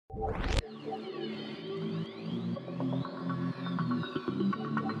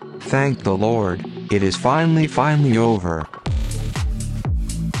Thank the Lord, it is finally over.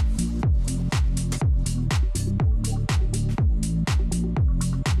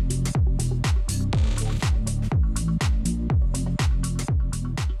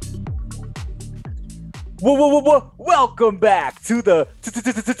 Welcome back to the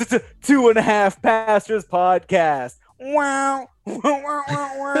 2.5 Pastors podcast. Wow.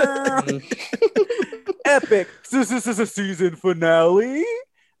 Epic season finale.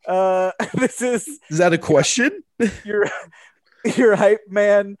 This is that a question? your hype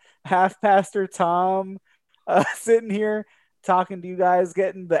man, half pastor Tom, sitting here talking to you guys,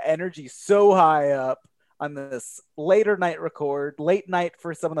 getting the energy so high up on this late night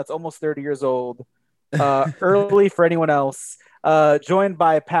for someone that's almost 30 years old. Early for anyone else. Joined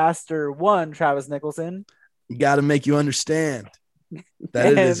by Pastor 1, Travis Nicholson. Got to make you understand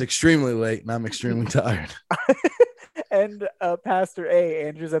that it is extremely late and I'm extremely tired. And Pastor A,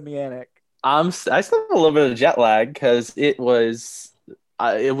 Andrew Zemianik. I still have a little bit of jet lag because I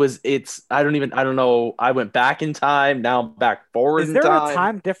don't know. I went back in time. Now I'm back forward in time. Is there a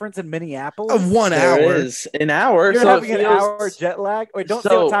time difference in Minneapolis? Of 1 hour. There is an hour. You're so having an hour jet lag? Wait, don't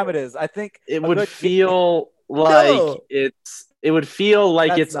say what time it is. I think it would feel like it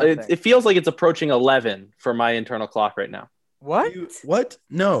feels like it's approaching 11 for my internal clock right now. What? What?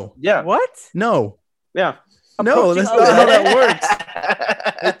 No. Yeah. What? No. Yeah. No, that's not how that works.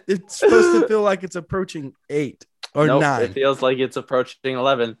 It's supposed to feel like it's approaching 8 or 9. It feels like it's approaching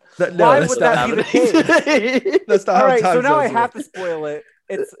 11. Why would that be the case? That's not all how right, time so now I zones have work. to spoil it.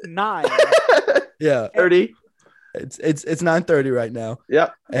 It's 9. Yeah. 30. It's 9:30 right now.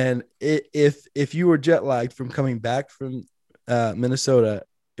 Yep. And if you were jet lagged from coming back from Minnesota,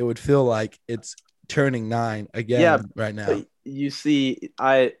 it would feel like it's turning 9 again right now. But you see,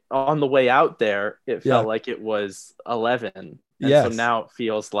 on the way out there, it felt like it was 11. And so now it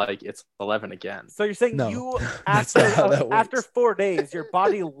feels like it's 11 again. So you're saying you after 4 days, your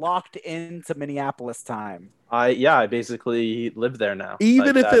body locked into Minneapolis time. I basically live there now.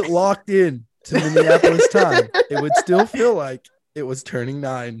 Even if it locked in to Minneapolis time, it would still feel like it was turning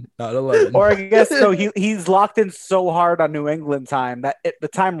 9, not 11. Or I guess so. He's locked in so hard on New England time that the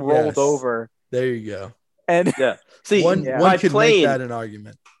time rolled over. There you go. And see, one could make that an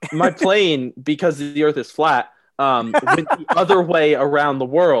argument. My plane, because the Earth is flat, went the other way around the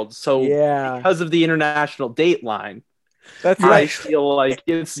world. So because of the international date line, I feel like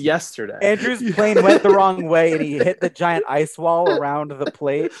it's yesterday. Andrew's plane went the wrong way and he hit the giant ice wall around the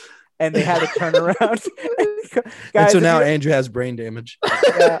plate. And they had to turn around. Guys, and so now Andrew has brain damage.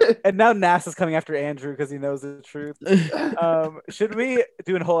 Yeah, and now NASA's coming after Andrew because he knows the truth. Should we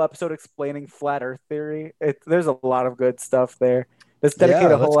do a whole episode explaining flat Earth theory? There's a lot of good stuff there. Let's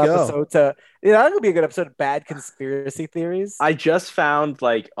dedicate a whole episode to. That would be a good episode of bad conspiracy theories. I just found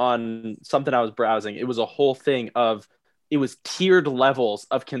on something I was browsing, it was a whole thing of it was tiered levels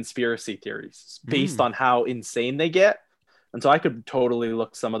of conspiracy theories based on how insane they get. And so I could totally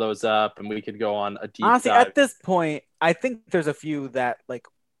look some of those up and we could go on a deep Honestly, dive. at this point, I think there's a few that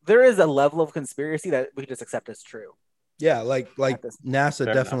there is a level of conspiracy that we just accept as true. Yeah, like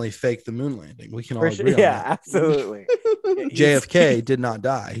NASA definitely faked the moon landing. We can all agree on yeah, that. absolutely. JFK did not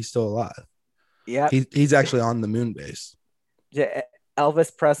die. He's still alive. Yeah. He's actually on the moon base.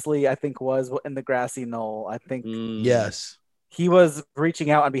 Elvis Presley, I think, was in the grassy knoll. I think. Yes. He was reaching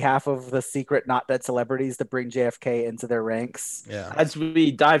out on behalf of the secret not dead celebrities to bring JFK into their ranks. Yeah. As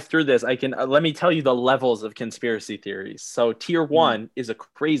we dive through this, I can let me tell you the levels of conspiracy theories. So tier 1 is a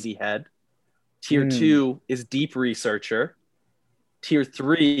crazy head. Tier 2 is deep researcher. Tier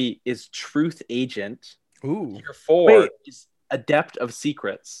 3 is truth agent. Ooh. Tier 4 is adept of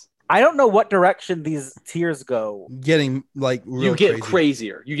secrets. I don't know what direction these tiers go. Getting you get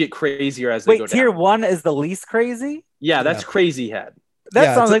crazier. You get crazier as they go down. Tier 1 is the least crazy? Yeah, that's crazy head.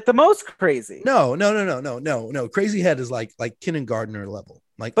 That sounds like the most crazy. No. Crazy head is like kindergartner level.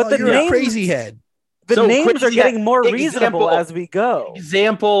 But you're a crazy head. The names are getting more reasonable as we go.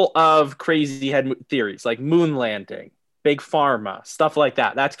 Example of crazy head theories like moon landing, big pharma, stuff like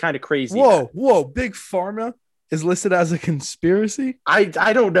that. That's kind of crazy. Whoa, big pharma is listed as a conspiracy? I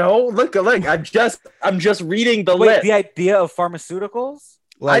don't know. Look. I'm just reading the list. The idea of pharmaceuticals?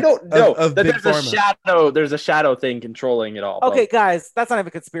 I don't know. There's a shadow thing controlling it all. Okay, guys, that's not even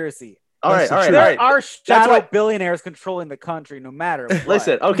a conspiracy. All right. There are shadow billionaires controlling the country, no matter what.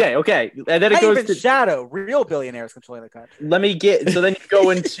 Listen, okay. And then it goes to shadow, real billionaires controlling the country. Then you go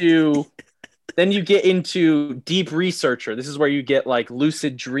into, then you get into deep researcher. This is where you get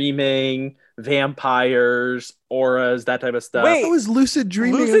lucid dreaming, vampires, auras, that type of stuff. Wait, How is lucid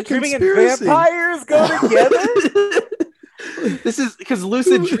dreaming lucid and dreaming and conspiracy? vampires go together? This is because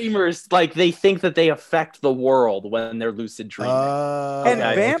lucid dreamers, like, they think that they affect the world when they're lucid dreaming. And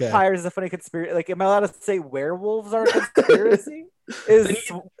Okay. vampires is a funny conspiracy. Like, am I allowed to say werewolves are a conspiracy? Then Is you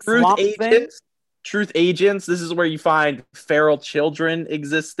get truth agents. Truth agents. This is where you find feral children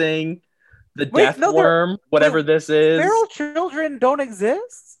existing. The death worm, whatever this is. Feral children don't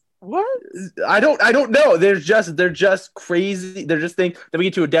exist? What? I don't know. They're just crazy. They're just things. Then we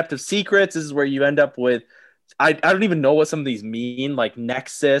get to a depth of secrets. This is where you end up with. I don't even know what some of these mean, like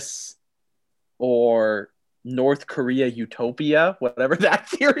Nexus or North Korea Utopia, whatever that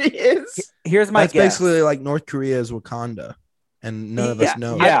theory is. Here's my That's guess. basically like North Korea is Wakanda, and none of us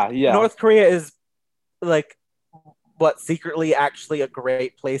know. Yeah. North Korea is like what secretly actually a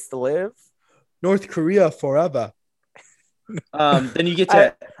great place to live. North Korea forever. Then you get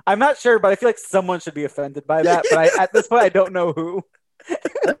to. I'm not sure, but I feel like someone should be offended by that. But at this point, I don't know who.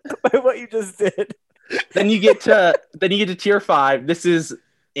 By what you just did. Then you get to tier 5. This is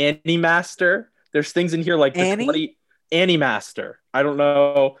Animaster. There's things in here like the Animaster. I don't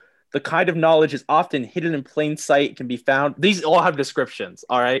know. The kind of knowledge is often hidden in plain sight. Can be found. These all have descriptions.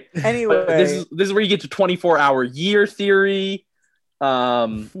 All right. Anyway, but this is where you get to 24-hour year theory.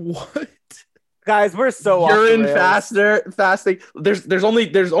 What? Guys, we're so urine fasting. There's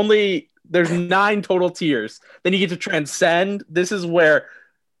 9 total tiers. Then you get to transcend. This is where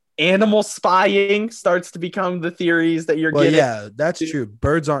animal spying starts to become the theories that you're getting. Yeah, that's true.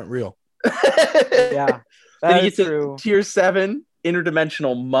 Birds aren't real. Yeah, then you get true. to tier 7,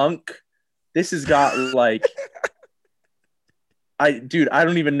 interdimensional monk. This has got like, I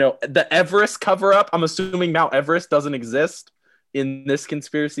don't even know. The Everest cover up. I'm assuming Mount Everest doesn't exist in this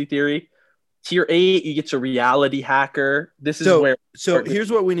conspiracy theory. Tier 8, you get to reality hacker. This is where. So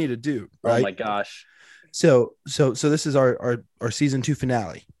here's what we need to do. Right? Oh my gosh. So this is our season 2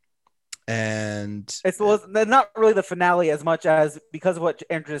 finale. And it's not really the finale as much as because of what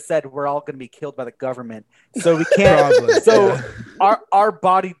Andrew said, we're all going to be killed by the government, so we can't. Our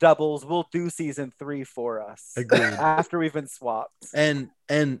body doubles will do season 3 for us. Agreed. After we've been swapped. And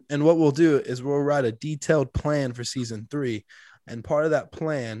what we'll do is we'll write a detailed plan for season 3, and part of that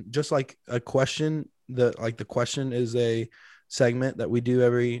plan, just like a question, the question is a segment that we do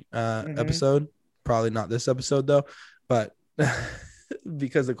every episode. Probably not this episode though, but.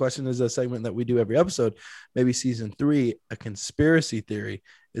 Because the question is a segment that we do every episode, maybe season 3, a conspiracy theory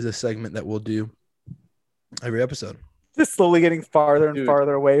is a segment that we'll do every episode. Just slowly getting farther and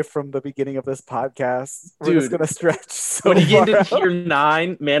farther away from the beginning of this podcast. We're just going to stretch so when you get into out. tier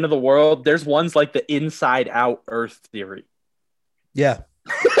 9, Man of the World, there's ones like the inside out Earth theory. Yeah.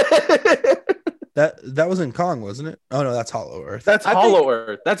 That was in Kong, wasn't it? Oh no, that's Hollow Earth. That's Hollow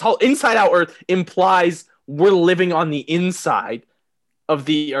Earth. That's inside out Earth implies we're living on the inside of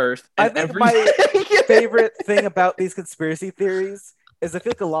the Earth. I think my favorite thing about these conspiracy theories is I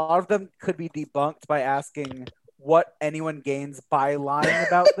feel like a lot of them could be debunked by asking what anyone gains by lying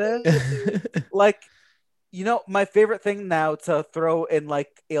about this. Like, my favorite thing now to throw in like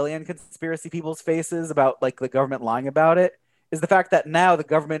alien conspiracy people's faces about like the government lying about it is the fact that now the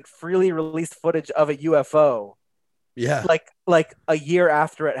government freely released footage of a UFO. Yeah. Like a year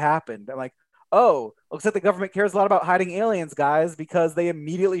after it happened. I'm like, oh, looks like the government cares a lot about hiding aliens, guys, because they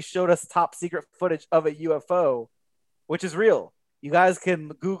immediately showed us top secret footage of a UFO, which is real. You guys can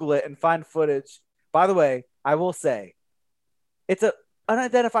Google it and find footage. By the way, I will say, it's an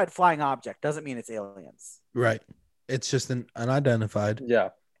unidentified flying object. Doesn't mean it's aliens. Right. It's just an unidentified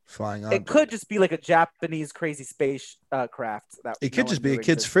flying object. It could just be like a Japanese crazy space craft. It could just be a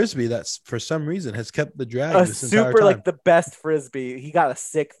kid's frisbee that's for some reason has kept the drag this entire time. Super like the best frisbee. He got a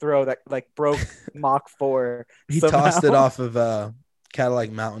sick throw that like broke Mach 4. He tossed it off of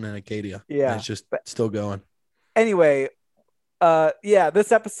Cadillac Mountain in Acadia. Yeah, it's just still going. Anyway,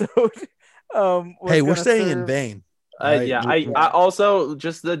 this episode. We're staying in vain. I also,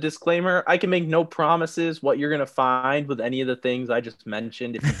 just the disclaimer, I can make no promises what you're going to find with any of the things I just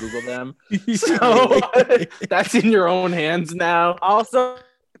mentioned if you Google them. So that's in your own hands now. Also,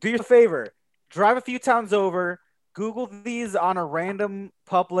 do your favor. Drive a few towns over. Google these on a random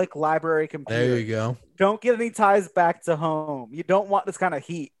public library computer. There you go. Don't get any ties back to home. You don't want this kind of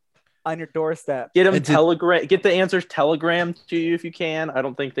heat on your doorstep. Get them get the answers telegrammed to you if you can. I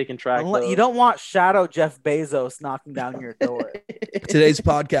don't think they can track those. You don't want shadow Jeff Bezos knocking down your door. Today's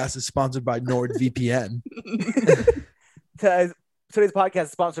podcast is sponsored by NordVPN. Today's podcast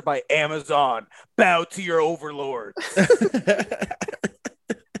is sponsored by Amazon. Bow to your overlords.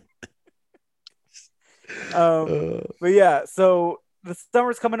 But yeah, so the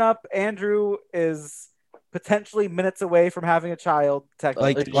summer's coming up. Andrew is potentially minutes away from having a child.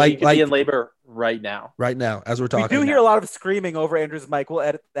 Technically, She could be in labor right now. Right now, as we're we talking. do hear a lot of screaming over Andrew's mic. We'll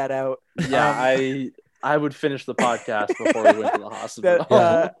edit that out. Yeah, I would finish the podcast before we went to the hospital.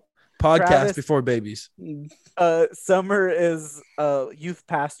 Podcast Travis, before babies. Summer is youth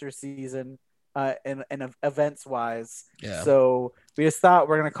pastor season, and events wise. Yeah. So we just thought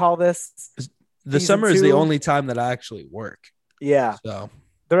we're gonna call this. The season summer is the 2. only time that I actually work. Yeah. So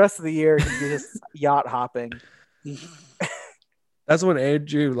The rest of the year, he's just yacht hopping. that's when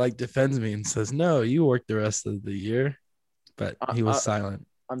Andrew like defends me and says, "No, you work the rest of the year," but he was silent.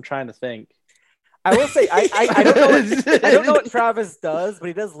 I'm trying to think. I will say I don't know what Travis does, but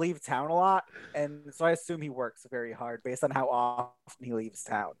he does leave town a lot, and so I assume he works very hard based on how often he leaves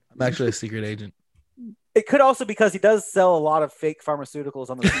town. I'm actually a secret agent. It could also because he does sell a lot of fake pharmaceuticals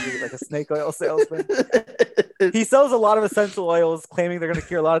on the street, like a snake oil salesman. He sells a lot of essential oils, claiming they're going to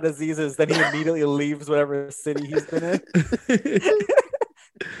cure a lot of diseases. Then he immediately leaves whatever city he's been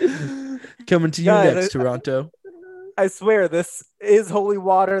in. Coming to you Yeah, next, Toronto. I swear, this is holy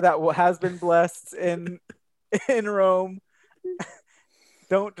water that has been blessed in Rome.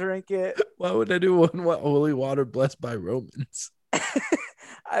 Don't drink it. Why would anyone want holy water blessed by Romans?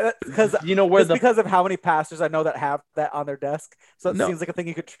 Because You know where because of how many pastors I know that have that on their desk. So it No. seems like a thing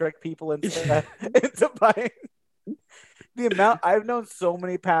you could trick people into buying. The amount I've known so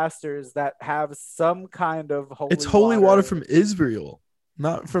many pastors that have some kind of holy. It's holy water from Israel,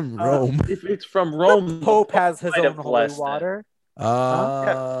 not from Rome. if it's from Rome, The Pope has his might own have holy blessed it. water.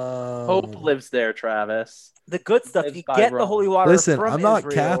 Pope lives there, Travis. The good stuff Lives you by get the Rome. holy water. Listen, from I'm not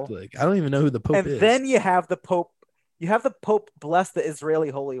Israel, Catholic. I don't even know who the Pope and is. then you have the Pope. You have the Pope bless the Israeli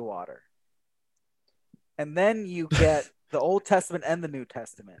holy water, and then you get the Old Testament and the New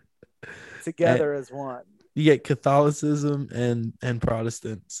Testament together as one. You get Catholicism and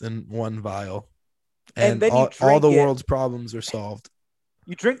Protestants in one vial, And and then you all drink the it. world's problems are solved.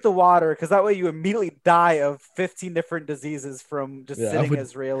 You drink the water because that way you immediately die of 15 different diseases from just Yeah, I sitting would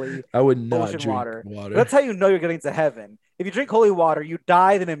Israeli. I would not Ocean drink water. water. That's how you know you're getting to heaven. If you drink holy water, you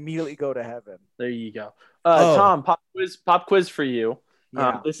die, then immediately go to heaven. There you go. Oh. Tom, pop quiz for you.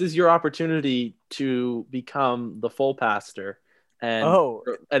 Yeah. This is your opportunity to become the full pastor. And Oh.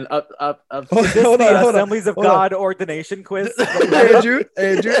 and up Hold Is this on, the hold on, Assemblies of hold on. God ordination quiz? Andrew,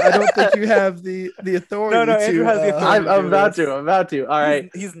 I don't think you have the authority. No, Andrew to, has the authority. I'm about to. All right.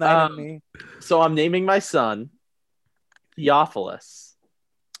 He's knighting me. So I'm naming my son Theophilus.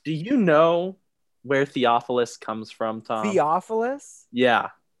 Do you know where Theophilus comes from, Tom? Theophilus? Yeah.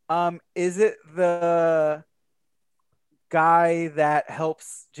 Is it the guy that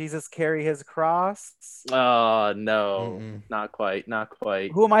helps Jesus carry his cross? No, Mm-mm. not quite.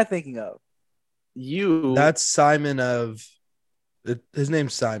 Who am I thinking of? You. That's Simon of. His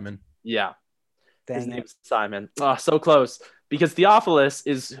name's Simon. Yeah. His Dang it. name's Simon. Oh, so close. Because Theophilus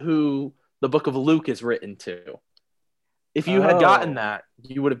is who the book of Luke is written to. If you had gotten that,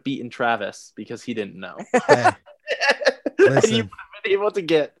 you would have beaten Travis because he didn't know. Hey, And you listen. would have been able to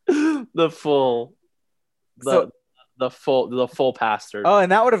get the full the full pastor. Oh,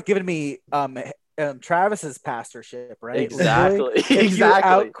 and that would have given me Travis's pastorship, right? Exactly. Literally. If you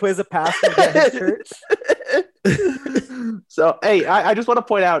Exactly. out quiz a pastor in his church. So, hey, I just want to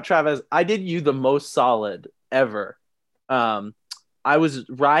point out, Travis, I did you the most solid ever. I was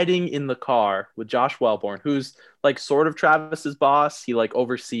riding in the car with Josh Wellborn, who's like sort of Travis's boss. He like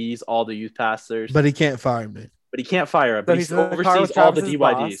oversees all the youth pastors, But he can't fire me. but he can't fire him. So But he's he in the car oversees with all the Travis's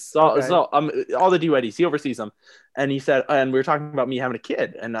DYDs. boss. So all the DYDs, he oversees them. And he said, and we were talking about me having a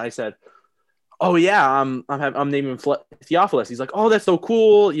kid, and I said, "Oh yeah, I'm naming Theophilus." He's like, "Oh, that's so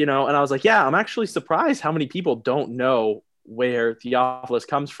cool," you know. And I was like, "Yeah, I'm actually surprised how many people don't know where Theophilus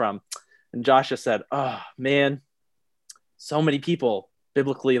comes from." And Josh just said, "Oh man, so many people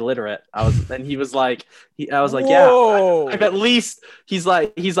biblically illiterate." I was like, "Yeah, Whoa. I've at least." He's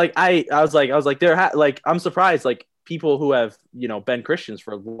like, I was like, I'm surprised, like people who have, you know, been Christians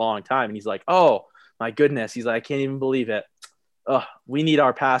for a long time. And he's like, "Oh my goodness," he's like, "I can't even believe it. We need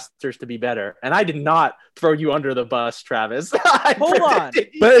our pastors to be better." And I did not throw you under the bus, Travis. Hold on.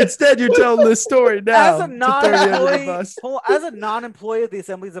 But instead, you're telling this story now. As a to throw you under the non-employee, bus. as a non-employee of the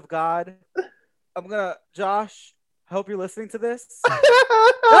Assemblies of God, Josh, I hope you're listening to this.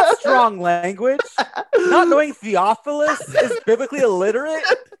 That's strong language. Not knowing Theophilus is biblically illiterate.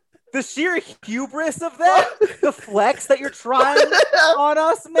 The sheer hubris of that, the flex that you're trying on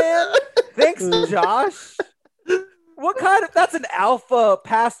us, man. Thanks, Josh. That's an alpha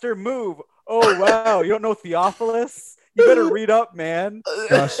pastor move. Oh, wow. You don't know Theophilus? You better read up, man.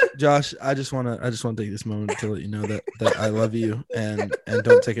 Josh, I just want to take this moment to let you know that I love you and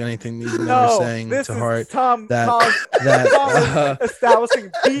don't take anything these men are saying this to is heart. Tom Tom is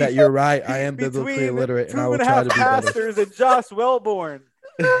establishing beef that you're right. I am biblically between illiterate, and I will 2.5 try to be better. pastors and Josh Wellborn.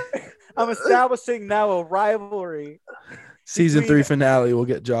 I'm establishing now a rivalry. Season between 3 finale. We'll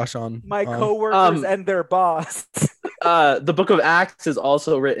get Josh on. My coworkers and their boss. The Book of Acts is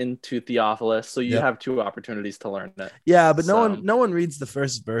also written to Theophilus, so you Yep. have 2 opportunities to learn it. Yeah, but So- no one reads the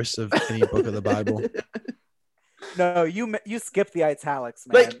first verse of any book of the Bible. No, you skip the italics,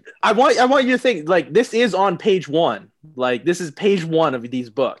 man. Like, I want you to think, like, this is on page 1. Like, this is page 1 of these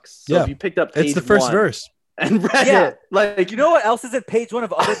books. So Yeah. if you picked up page It's the first 1 verse. and read Yeah. it, like, You know what else is in page 1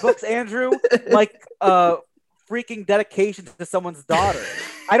 of other books, Andrew? Like freaking dedication to someone's daughter.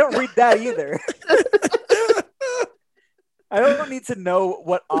 I don't read that either. I don't need to know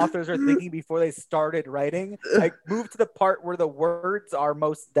what authors are thinking before they started writing. I move to the part where the words are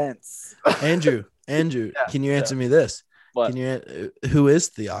most dense. Andrew, can you answer me this? What? Who is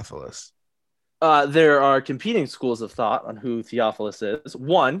Theophilus? There are competing schools of thought on who Theophilus is.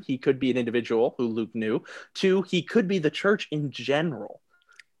 1, he could be an individual who Luke knew. 2, he could be the church in general.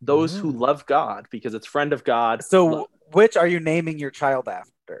 Those who love God, because it's friend of God. So, which are you naming your child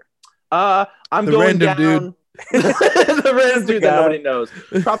after? I'm The going random down. The random dude that guy. nobody knows.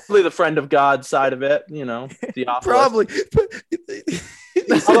 Probably the friend of God side of it, Theophilus. Probably.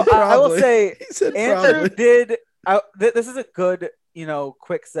 Although I will say, He said Andrew probably. did. This is a good,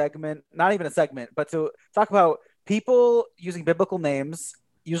 quick segment. Not even a segment, but to talk about people using biblical names.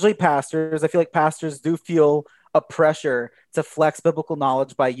 Usually, pastors. I feel like pastors do feel a pressure to flex biblical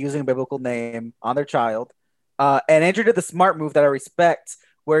knowledge by using a biblical name on their child. And Andrew did the smart move that I respect,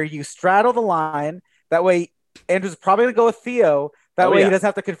 where you straddle the line. That way, Andrew's probably gonna go with Theo. That way, he doesn't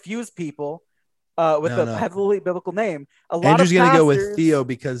have to confuse people with a heavily biblical name. Andrew's gonna go with Theo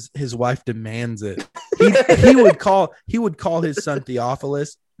because his wife demands it. He would call his son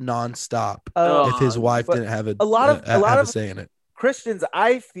Theophilus nonstop if his wife didn't have a lot of say in it. Christians,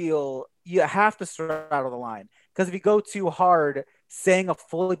 I feel you have to straddle the line, because if you go too hard saying a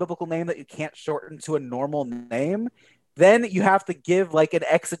fully biblical name that you can't shorten to a normal name, then you have to give like an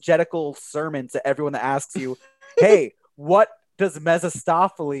exegetical sermon to everyone that asks you, "Hey, what does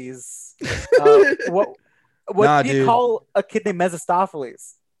Mephistopheles? What do you call a kid named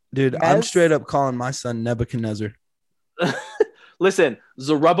Mephistopheles?" Dude, I'm straight up calling my son Nebuchadnezzar. Listen,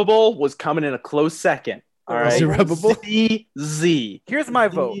 Zerubbabel was coming in a close second. All right, Zerubbabel? Z. Here's my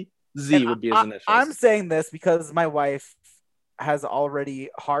vote. Z would be his initials. I'm saying this because my wife has already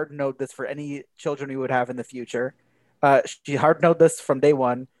hard-noded this for any children we would have in the future. She hard-noded this from day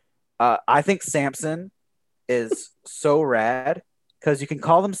one. I think Samson is so rad because you can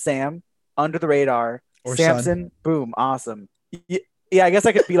call them Sam, under the radar. Or Samson, son. Boom, awesome. Yeah, I guess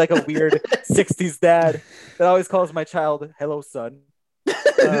I could be like a weird 60s dad that always calls my child, "Hello, son."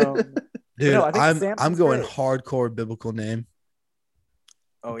 Dude, no, I think I'm Samson's going great. hardcore biblical name.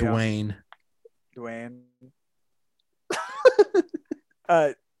 Oh, yeah. Dwayne.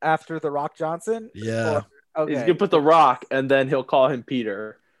 After The Rock Johnson? Yeah. Okay. He's gonna put the Rock, and then he'll call him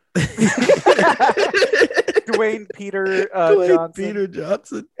Peter. Dwayne Peter Johnson. Peter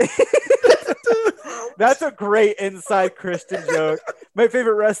Johnson. That's a great inside Christian joke. My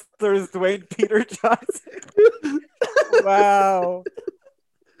favorite wrestler is Dwayne Peter Johnson. Wow.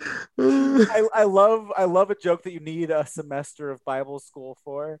 I love a joke that you need a semester of Bible school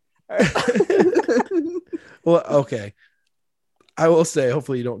for. Well, okay. I will say,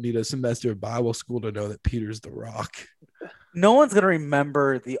 hopefully, you don't need a semester of Bible school to know that Peter's the Rock. No one's gonna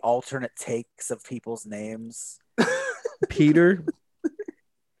remember the alternate takes of people's names. Peter.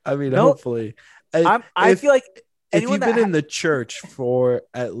 I mean, No. hopefully. I feel like If anyone you've that been in the church for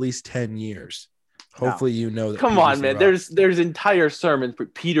at least 10 years, hopefully you know that. Come Peter's on, the man. Rock. There's entire sermons for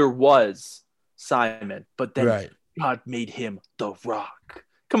Peter was Simon, but then right. God made him the Rock.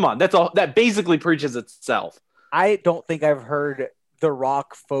 Come on, that's all. That basically preaches itself. I don't think I've heard The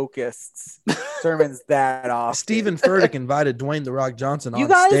Rock focused sermons that often. Stephen Furtick invited Dwayne the Rock Johnson You on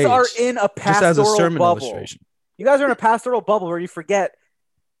guys stage are in a just as a pastoral sermon bubble. illustration. You guys are in a pastoral bubble where you forget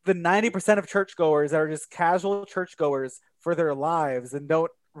the 90% of churchgoers that are just casual churchgoers for their lives and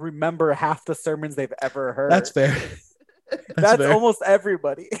don't remember half the sermons they've ever heard. That's fair. That's fair. almost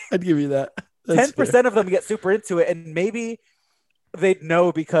everybody. I'd give you that. That's 10% fair. of them get super into it, and maybe they'd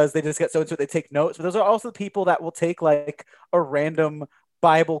know because they just get so into it they take notes. But those are also the people that will take like a random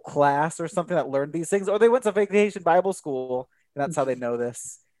Bible class or something that learned these things, or they went to vacation Bible school and that's how they know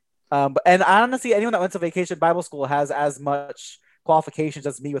this. And honestly, anyone that went to vacation Bible school has as much qualifications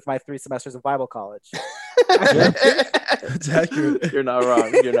as me with my 3 semesters of Bible college. That's accurate. You're not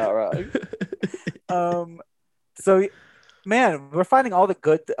wrong. You're not wrong. So, man, we're finding all the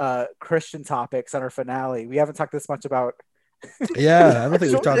good Christian topics on our finale. We haven't talked this much about Yeah, I don't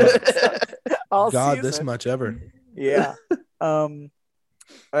think we've talked about all God season. this much ever. Yeah.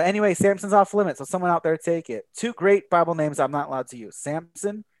 Anyway, Samson's off limits, so someone out there take it. 2 great Bible names I'm not allowed to use.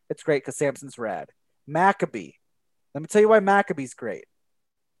 Samson, it's great because Samson's rad. Maccabee. Let me tell you why Maccabee's great.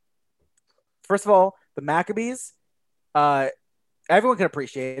 First of all, the Maccabees, everyone can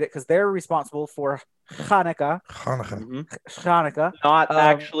appreciate it because they're responsible for Hanukkah. Hanukkah. Not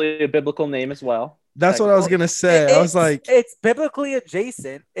actually a biblical name as well. That's what I was gonna say. I was like, it's biblically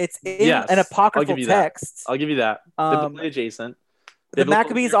adjacent. It's in Yes, an I'll apocryphal give you that. text. I'll give you that. Biblically adjacent. The Biblical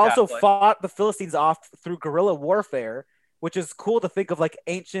Maccabees Greek also Catholic. fought the Philistines off through guerrilla warfare, which is cool to think of like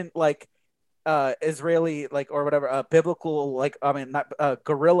ancient like Israeli like or whatever biblical like not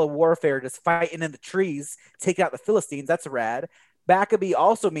guerrilla warfare, just fighting in the trees, taking out the Philistines. That's rad. Maccabee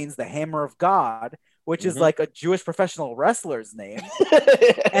also means the hammer of God, which is like a Jewish professional wrestler's name.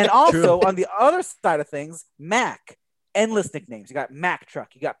 And also on the other side of things, Mac, endless nicknames. You got Mac Truck,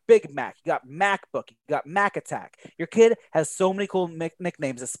 you got Big Mac, you got MacBook, you got Mac Attack. Your kid has so many cool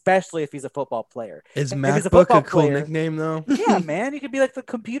nicknames, especially if he's a football player. is If he's a MacBook football a cool player- nickname though? Yeah, man, you could be like the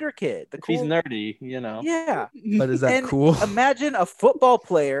computer kid. The If cool, he's nerdy, you know. yeah. But is that And cool? Imagine a football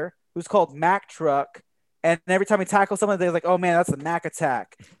player who's called Mac Truck, and every time he tackles someone, they're like, "Oh man, that's the Mac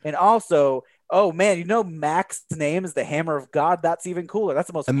Attack." And also, oh man, you know Mac's name is the Hammer of God. That's even cooler. That's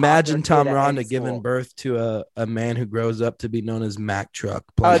the most. Imagine Tom popular kid at any Ronda giving school. birth to a man who grows up to be known as Mac Truck.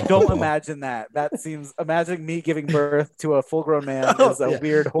 playing Don't football. imagine that. That seems. Imagine me giving birth to a full-grown man Oh, is a yeah.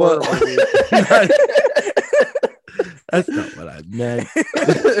 weird horror Well, movie. That's not what I meant.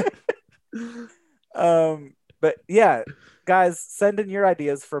 But yeah, guys, send in your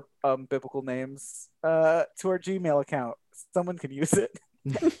ideas for biblical names to our Gmail account. Someone can use it.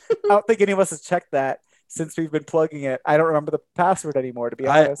 I don't think any of us has checked that since we've been plugging it. I don't remember the password anymore, to be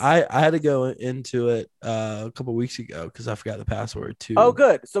honest. I had to go into it a couple weeks ago because I forgot the password too. Oh,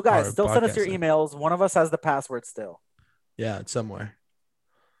 good. So, guys, our still send us your podcast emails. One of us has the password still. Yeah, it's somewhere.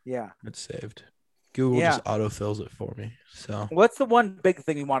 Yeah. It's saved. Google Yeah. just autofills it for me. So What's the one big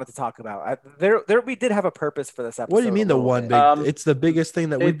thing we wanted to talk about? We did have a purpose for this episode. what do you mean a the little one bit. big? It's the biggest thing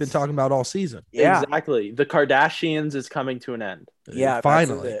that we've been it's- talking about all season. Yeah. Exactly. The Kardashians is coming to an end. Yeah. that's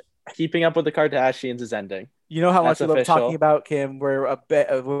finally. it. Keeping up with the Kardashians is ending. You know how much That's we love official. talking about Kim. We're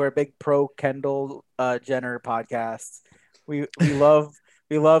a big pro Kendall Jenner podcast. We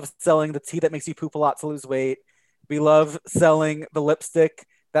love selling the tea that makes you poop a lot to lose weight. We love selling the lipstick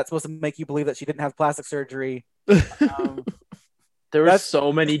that's supposed to make you believe that she didn't have plastic surgery. There were That's-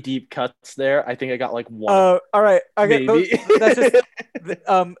 so many deep cuts there. I think I got like one. All right. I get those. Maybe. That's just.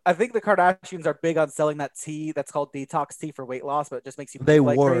 I think the Kardashians are big on selling that tea that's called detox tea for weight loss, but it just makes you poop They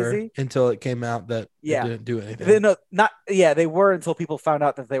like were crazy. until it came out that Yeah. it didn't do anything. They were until people found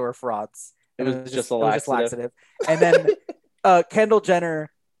out that they were frauds. It was just a it was just laxative. And then Kendall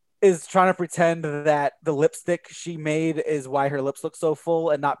Jenner is trying to pretend that the lipstick she made is why her lips look so full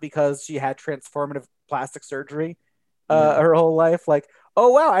and not because she had transformative plastic surgery her whole life. Like, oh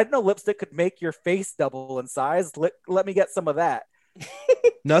wow, I didn't know lipstick could make your face double in size. Let me get some of that.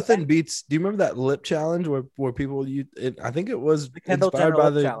 Nothing beats. Do you remember that lip challenge where people I think it was The Kendall inspired Jenner by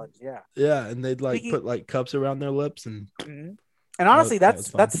lip challenge. Yeah. and they'd like Speaking- put like cups around their lips and Mhm. And honestly, that was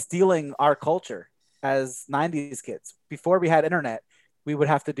fun. that's stealing our culture as 90s kids. Before we had internet, we would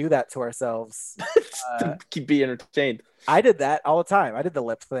have to do that to ourselves. to keep being entertained. I did that all the time. I did the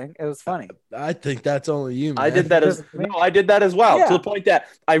lip thing. It was funny. I think that's only you. Man. I did that as Me? no, I did that as well. Yeah. To the point that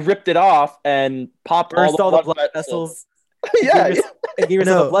I ripped it off and popped Burst all the blood vessels. vessels yeah, and gave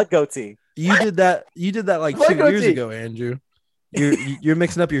yourself No. a blood goatee. You did that. You did that like Blood 2 years goatee. ago, Andrew. You're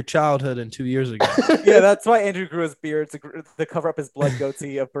mixing up your childhood and 2 years ago. Yeah, that's why Andrew grew his beard to cover up his blood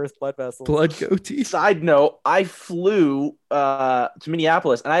goatee of burst blood vessels. Blood goatee. Side note, I flew to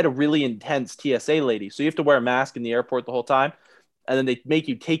Minneapolis and I had a really intense TSA lady. So you have to wear a mask in the airport the whole time. And then they make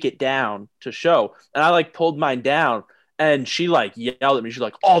you take it down to show. And I like pulled mine down and she like yelled at me. She's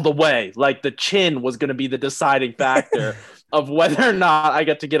like, all the way. Like the chin was going to be the deciding factor of whether or not I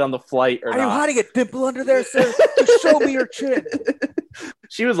got to get on the flight or Are you not. hiding a dimple under there, sir? Just show me your chin.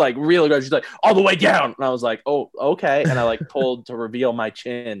 She was like real aggressive. She's like, all the way down. And I was like, oh, okay. And I like pulled to reveal my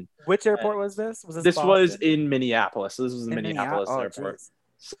chin. Which airport was this? Was This was Boston? in Minneapolis. So this was the In Minneapolis Oh, airport. jeez.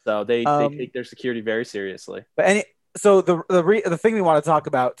 So they Um, take their security very seriously. But so the thing we want to talk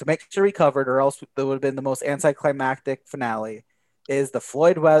about to make sure we covered, or else that would have been the most anticlimactic finale, is the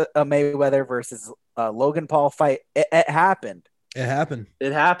Floyd Mayweather versus Logan Paul fight. It happened. It happened.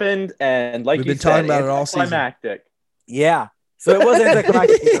 It happened, and like We've you been talking said, about it all season. anticlimactic. Yeah. So it was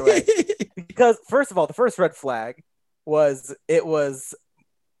anticlimactic either way. Because first of all, the first red flag was it was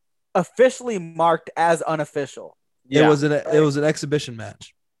officially marked as unofficial, It was an exhibition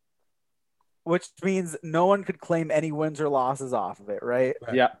match. which means no one could claim any wins or losses off of it, right?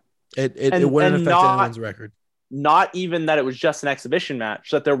 Right. Yeah. It wouldn't affect anyone's record. Not even that it was just an exhibition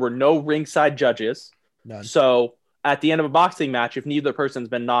match, that there were no ringside judges. None. So at the end of a boxing match, if neither person's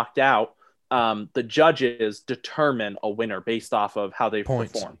been knocked out, the judges determine a winner based off of how they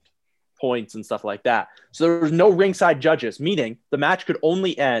performed, points and stuff like that. So there was no ringside judges, meaning the match could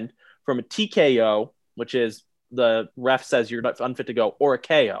only end from a TKO, which is the ref says you're unfit to go, or a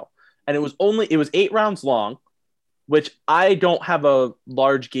KO. And it was 8 rounds long, which I don't have a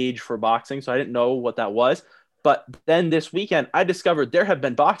large gauge for boxing, so I didn't know what that was. But then this weekend, I discovered there have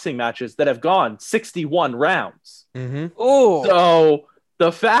been boxing matches that have gone 61 rounds. Mm-hmm. Oh, So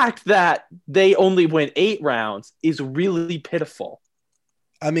the fact that they only went 8 rounds is really pitiful.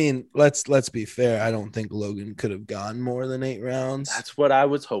 I mean, let's be fair. I don't think Logan could have gone more than 8 rounds. That's what I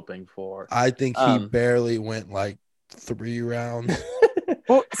was hoping for. I think he barely went like 3 rounds.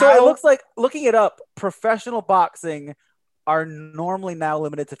 well, so it looks like, looking it up, professional boxing are normally now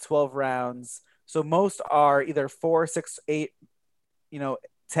limited to 12 rounds. So most are either 4, 6, 8,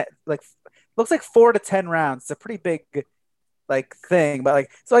 10, like looks like 4 to 10 rounds. It's a pretty big thing, but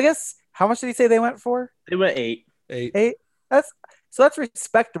so I guess how much did he say they went for? They went 8. 8. That's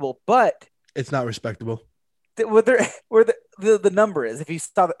respectable, but It's not respectable. where the number is. If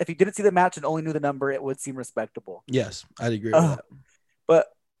you didn't see the match and only knew the number, it would seem respectable. Yes, I'd agree with that. But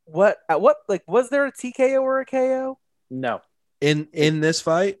was there a TKO or a KO? No. In this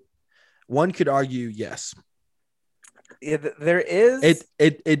fight, one could argue yes. Yeah, there is.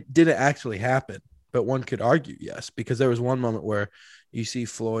 It didn't actually happen, but one could argue yes, because there was one moment where you see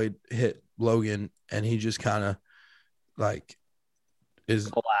Floyd hit Logan and he just kind of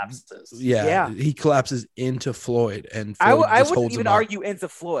Collapses. Yeah. He collapses into Floyd, and I Floyd just wouldn't holds even him up argue into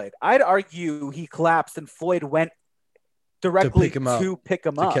Floyd. I'd argue he collapsed and Floyd went directly to pick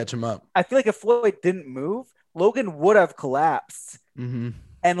him up, to catch him up. I feel like if Floyd didn't move, Logan would have collapsed. Mm-hmm.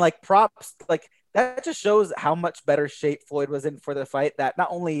 And props, that just shows how much better shape Floyd was in for the fight. That not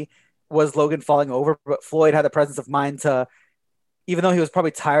only was Logan falling over, but Floyd had the presence of mind to, even though he was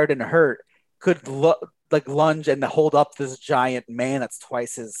probably tired and hurt, could lunge and hold up this giant man that's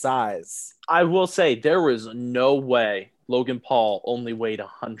twice his size. I will say there was no way Logan Paul only weighed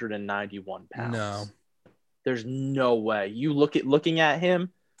 191 pounds. No. There's no way. You looking at him,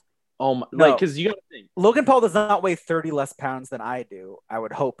 oh my, No. because you got to think. Logan Paul does not weigh 30 less pounds than I do. I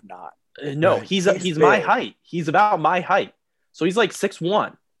would hope not. No, Right. he's He's my big. height. He's about my height. So he's like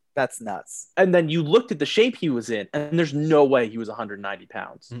 6'1". That's nuts. And then you looked at the shape he was in, and there's no way he was 190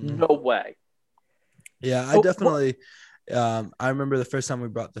 pounds. Mm-mm. No way. Yeah, I definitely. I remember the first time we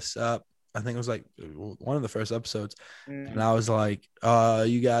brought this up. I think it was one of the first episodes, and I was like,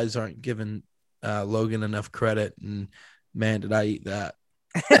 "You guys aren't giving Logan enough credit." And man, did I eat that!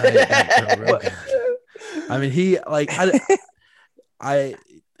 I ate that real good. I mean,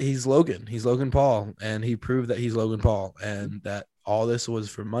 he's Logan. He's Logan Paul, and he proved that he's Logan Paul, and that all this was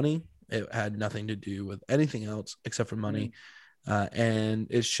for money. It had nothing to do with anything else except for money. And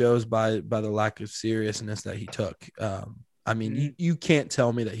it shows by the lack of seriousness that he took. I mean, you can't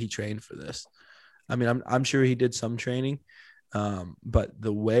tell me that he trained for this. I mean, I'm sure he did some training, but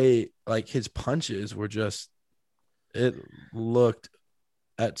the way his punches were it looked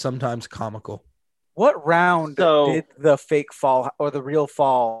at sometimes comical. What round did the fake fall or the real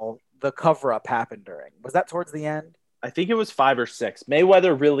fall, the cover up happen during? Was that towards the end? I think it was 5 or 6.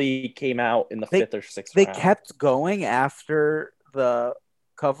 Mayweather really came out in the 5th or 6th They round. kept going after the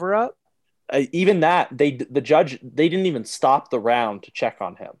cover up. Even that, the judge, they didn't even stop the round to check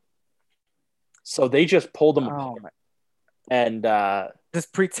on him. So they just pulled him and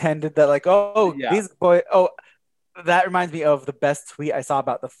just pretended that these boys. Oh, that reminds me of the best tweet I saw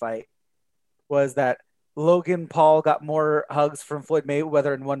about the fight was that Logan Paul got more hugs from Floyd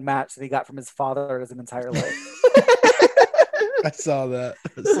Mayweather in one match than he got from his father his entire life. I saw that.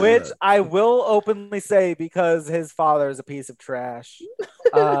 I will openly say because his father is a piece of trash.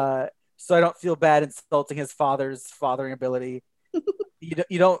 So I don't feel bad insulting his father's fathering ability.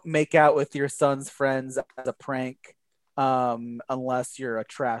 You don't make out with your son's friends as a prank unless you're a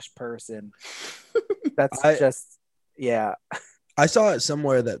trash person. That's I saw it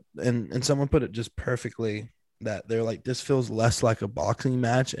somewhere that and someone put it just perfectly that they're like, this feels less like a boxing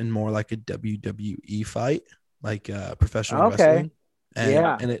match and more like a WWE fight, professional wrestling. And,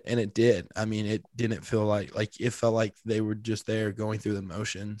 Yeah. and it did. I mean, it didn't feel like it felt like they were just there going through the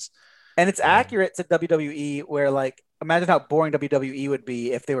motions. And it's accurate to WWE, where like imagine how boring WWE would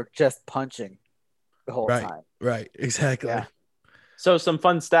be if they were just punching the whole Right. time. Right. Exactly. Yeah. So some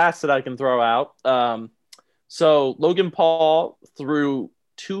fun stats that I can throw out. So Logan Paul threw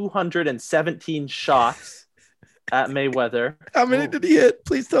 217 shots at Mayweather. How many did he hit?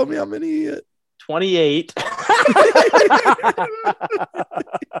 Please tell me how many he hit. 28.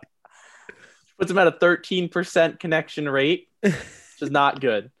 Puts him at a 13% connection rate, which is not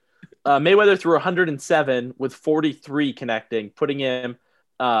good. Mayweather threw 107 with 43 connecting, putting him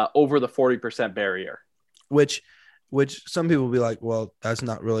over the 40% barrier. Which some people will be like, well, that's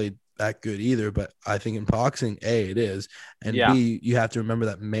not really that good either. But I think in boxing, A, it is. And Yeah. B, you have to remember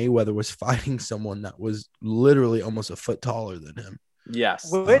that Mayweather was fighting someone that was literally almost a foot taller than him.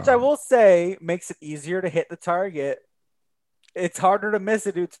 Yes. Which I will say makes it easier to hit the target. It's harder to miss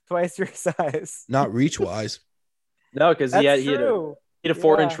a dude twice your size. Not reach wise. No, because he That's had true. a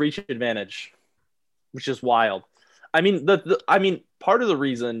 4-inch reach advantage, which is wild. I mean, part of the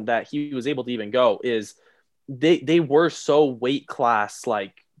reason that he was able to even go is they were so weight class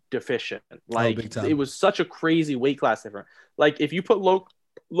like deficient. Like big time. it was such a crazy weight class difference. Like if you put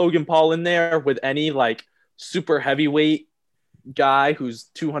Logan Paul in there with any like super heavyweight guy who's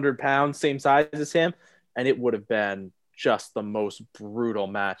 200 pounds, same size as him, and it would have been just the most brutal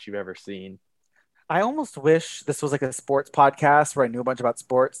match you've ever seen. I almost wish this was like a sports podcast where I knew a bunch about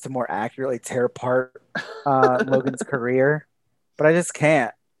sports to more accurately tear apart Logan's career, but I just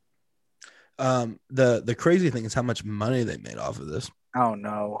can't. The crazy thing is how much money they made off of this. Oh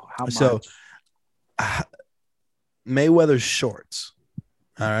no, how much? So Mayweather's shorts,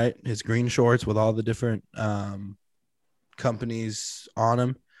 all right, his green shorts with all the different companies on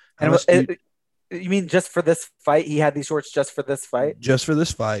them. And you mean just for this fight? He had these shorts just for this fight? Just for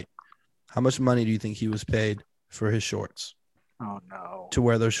this fight. How much money do you think he was paid for his shorts? Oh no. To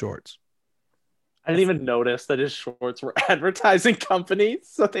wear those shorts? I didn't even notice that his shorts were advertising companies,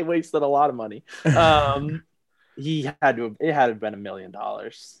 so they wasted a lot of money. It had to have been $1 million.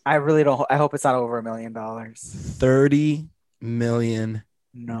 I really don't. I hope it's not over $1 million. $30 million.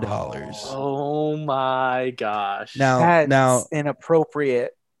 No. Oh my gosh. Now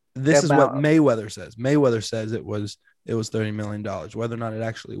inappropriate. This is what Mayweather says. Mayweather says it was $30 million. Whether or not it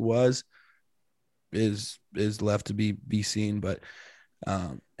actually was is left to be seen. But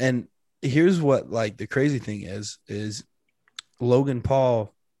and here's what like the crazy thing is Logan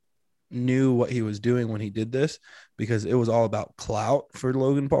Paul knew what he was doing when he did this, because it was all about clout for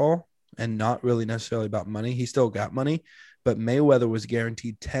Logan Paul and not really necessarily about money. He still got money, but Mayweather was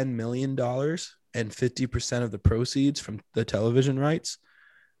guaranteed $10 million and 50% of the proceeds from the television rights,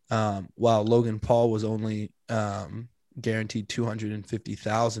 while Logan Paul was only guaranteed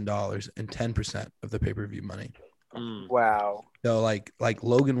 $250,000 and 10% of the pay-per-view money. Wow. So like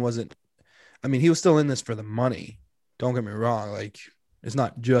Logan wasn't, I mean, he was still in this for the money. Don't get me wrong. Like, it's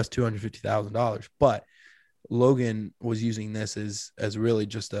not just $250,000, but Logan was using this as really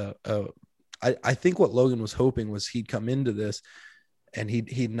just I think what Logan was hoping was he'd come into this and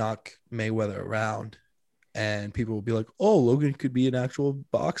he'd knock Mayweather around and people would be like, oh, Logan could be an actual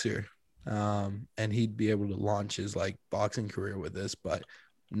boxer. And he'd be able to launch his like boxing career with this, but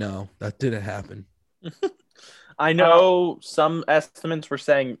no, that didn't happen. I know some estimates were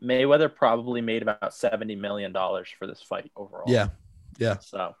saying Mayweather probably made about $70 million for this fight overall. Yeah.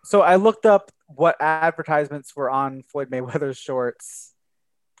 So I looked up what advertisements were on Floyd Mayweather's shorts,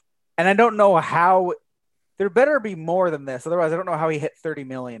 and I don't know how. There better be more than this, otherwise I don't know how he hit $30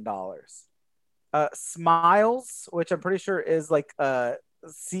 million. Smiles, which I'm pretty sure is like a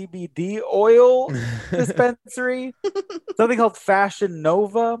CBD oil dispensary. Something called Fashion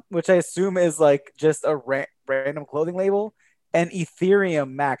Nova, which I assume is like just a random clothing label, and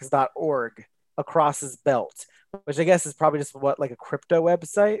EthereumMax.org across his belt, which I guess is probably just like a crypto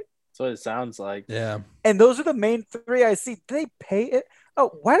website. That's what it sounds like. Yeah. And those are the main three I see. Do they pay it?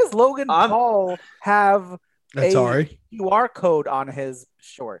 Oh, why does Logan Paul have a QR code on his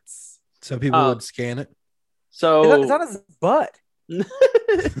shorts? So people would scan it. So it's on his butt.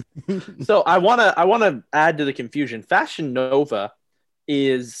 So I wanna add to the confusion. Fashion Nova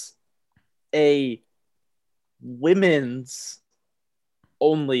is a women's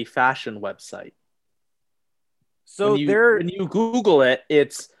only fashion website. So when you Google it,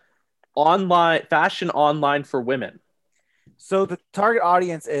 it's online fashion online for women. So the target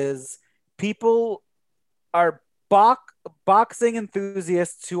audience is people are boxing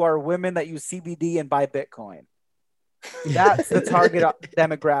enthusiasts who are women that use CBD and buy Bitcoin. That's the target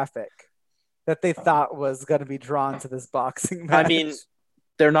demographic. that they thought was going to be drawn to this boxing match. I mean,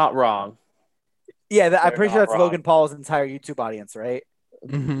 they're not wrong. yeah, I'm they're pretty sure not that's wrong. Logan Paul's entire YouTube audience, right?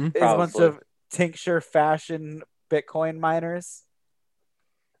 Mm-hmm. It's a bunch Probably. of tincture fashion Bitcoin miners.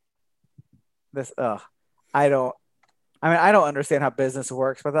 This, I don't understand how business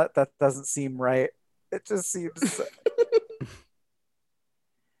works, but that doesn't seem right. It just seems.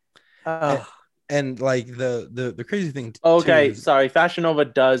 And like the crazy thing. Okay, too is, sorry. Fashion Nova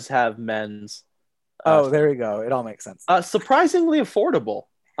does have men's. There we go. It all makes sense. Surprisingly affordable.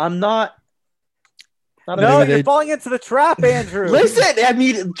 I'm not. No, Maybe you're they- falling into the trap, Andrew. Listen, I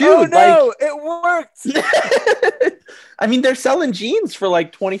mean, dude, oh no, it worked. like, I mean, they're selling jeans for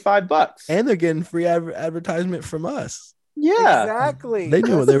like $25. and they're getting free advertisement from us. Yeah. Exactly. They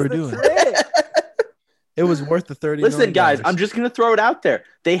knew what they This were is the doing. trick. It was worth the $30 Listen, million. guys, I'm just gonna throw it out there.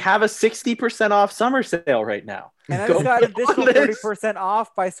 They have a 60% off summer sale right now. And I Go just got an on additional this. 30%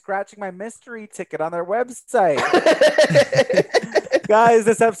 off by scratching my mystery ticket on their website. Guys,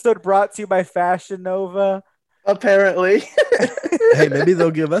 this episode brought to you by Fashion Nova. Apparently. Hey, maybe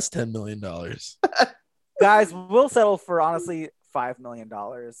they'll give us $10 million. Guys, we'll settle for honestly $5 million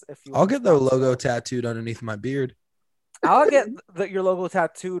if you. I'll want get to their sponsor logo us. tattooed underneath my beard. I'll get your logo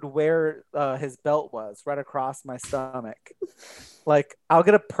tattooed where his belt was, right across my stomach. Like, I'll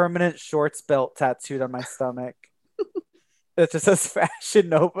get a permanent shorts belt tattooed on my stomach. It just says Fashion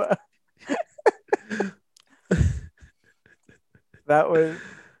Nova. That was,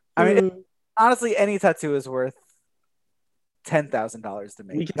 I mean, honestly, any tattoo is worth $10,000 to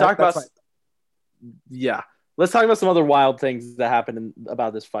me. We can That- talk about. that's Yeah. Let's talk about some other wild things that happened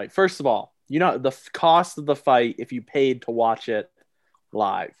about this fight. First of all, you know, the cost of the fight, if you paid to watch it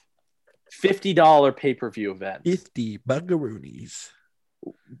live, $50 pay-per-view event. 50 bugaroonies.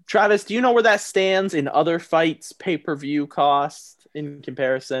 Travis, do you know where that stands in other fights pay-per-view cost in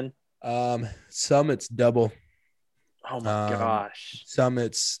comparison? Some it's double. Oh my gosh. Some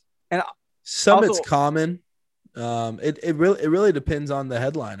it's And some it's also- common. It really depends on the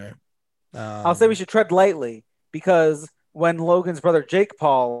headliner. I'll say we should tread lightly because when Logan's brother Jake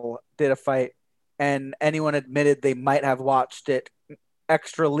Paul did a fight and anyone admitted they might have watched it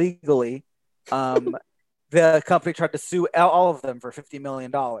extra legally, the company tried to sue all of them for $50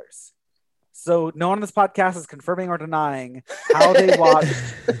 million. So no one on this podcast is confirming or denying how they watched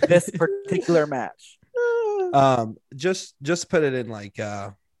this particular match. Just put it in like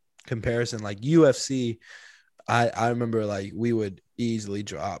comparison, like UFC. I remember like we would easily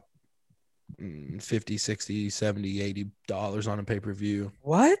drop 50, 60, 70, $80 on a pay-per-view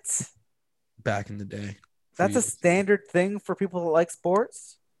What? back in the day. That's a UFC. standard thing for people that like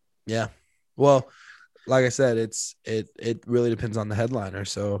sports? Yeah. Well, like I said, it really depends on the headliner.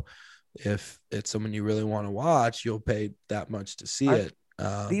 So if it's someone you really want to watch, you'll pay that much to see it.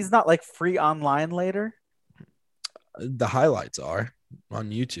 These not like free online later? The highlights are on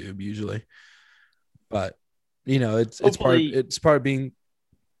YouTube usually, but you know, it's part of being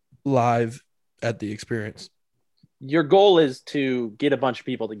live at the experience. Your goal is to get a bunch of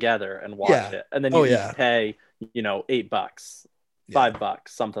people together and watch Yeah. it. And then you yeah. each pay, $8, Yeah. $5,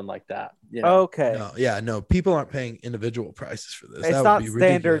 something like that. You know? Okay. No, people aren't paying individual prices for this. It's That not would be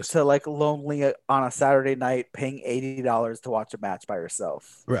standard ridiculous. to like lonely on a Saturday night paying $80 to watch a match by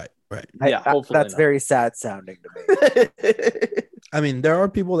yourself. Right. Yeah, hopefully that's not. very sad sounding to me. I mean, there are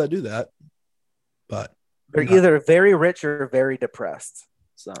people that do that, but They're not- either very rich or very depressed,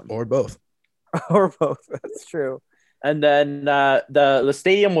 or both. or both. That's true. And then the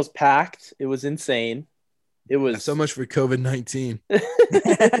stadium was packed. It was insane. It was So much for COVID-19.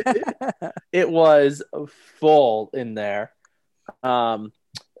 It was full in there. A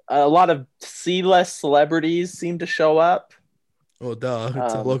lot of C-list celebrities seemed to show up. Well, duh.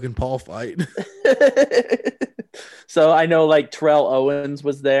 It's a Logan Paul fight. So I know like Terrell Owens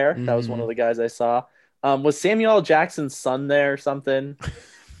was there. That was one Mhm. of the guys I saw. Was Samuel L. Jackson's son there or something?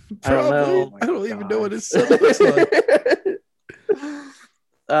 I don't Probably. know. I don't even know what his son looks like.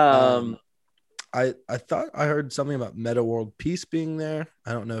 I thought I heard something about Meta World Peace being there.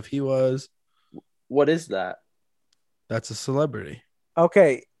 I don't know if he was. What is that? That's a celebrity.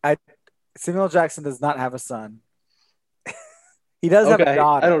 Okay, Samuel Jackson does not have a son. He does have a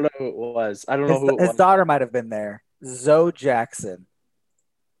daughter. I don't know who it was. I don't know who it His was. daughter might have been there. Zoe Jackson.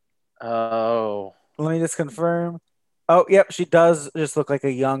 Oh. Let me just confirm. Oh, yep, she does just look like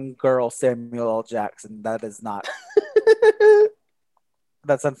a young girl, Samuel L. Jackson. That is not.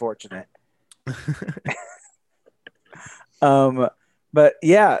 That's unfortunate. But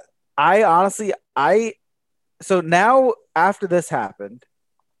yeah, so now after this happened,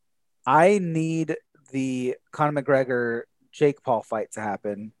 I need the Conor McGregor Jake Paul fight to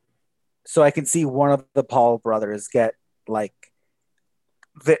happen so I can see one of the Paul brothers get like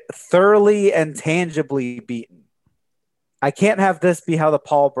thoroughly and tangibly beaten. I can't have this be how the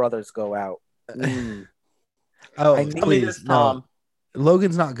Paul brothers go out. Oh, I need- Tell me please, this, no. Tom.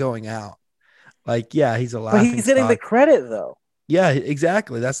 Logan's not going out. Like, yeah, he's a But laughing he's getting the stock. credit though. Yeah,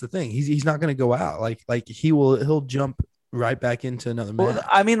 exactly. That's the thing. He's not going to go out. Like he'll jump right back into another match. Well,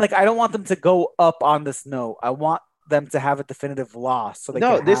 I mean, like, I don't want them to go up on this note. I want them to have a definitive loss so they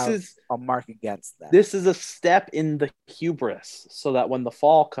can have a mark against that. This is a step in the hubris, so that when the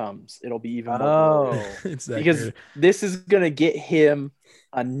fall comes, it'll be even more glorious. It's that Because good. this is gonna get him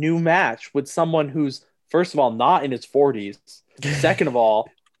a new match with someone who's, first of all, not in his 40s. Second of all,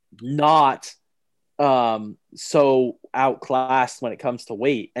 not so outclassed when it comes to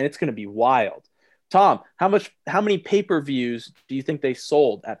weight, and it's gonna be wild. Tom, how many pay-per-views do you think they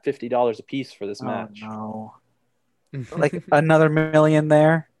sold at $50 a piece for this match? No. Like another million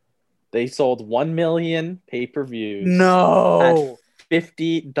there? They sold 1 million pay-per-views. No.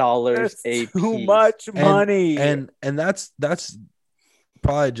 $50 That's a too piece. much money. And that's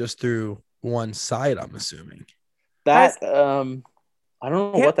probably just through one site, I'm assuming. That I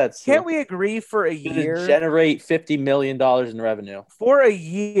don't know what that's. Can't we agree for a gonna year? generate $50 million in revenue? For a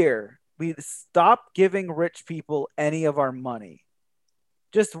year, we stop giving rich people any of our money.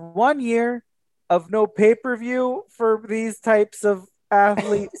 Just 1 year of no pay-per-view for these types of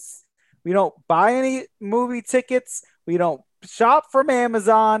athletes. We don't buy any movie tickets. We don't shop from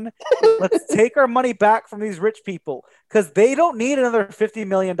Amazon. Let's take our money back from these rich people because they don't need another $50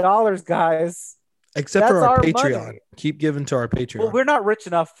 million, guys. Except That's for our our Patreon. money. Keep giving to our Patreon. Well, we're not rich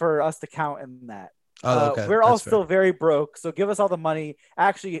enough for us to count in that. Oh, okay. We're all That's fair. still very broke, so give us all the money.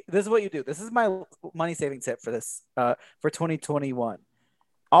 Actually, this is what you do. This is my money saving tip for this for 2021.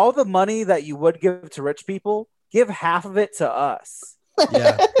 All the money that you would give to rich people, give half of it to us.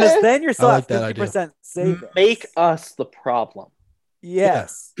 Yeah. Because then you're still I like at that 50% savings. Make us the problem.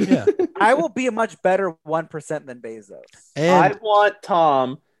 Yes. Yeah. I will be a much better 1% than Bezos. I And want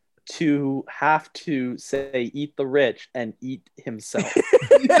Tom to have to say "eat the rich" and eat himself.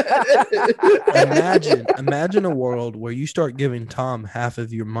 imagine a world where you start giving Tom half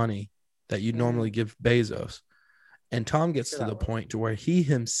of your money that you normally give Bezos, and Tom gets to the point to where he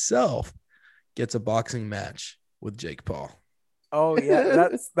himself gets a boxing match with Jake Paul. Oh yeah,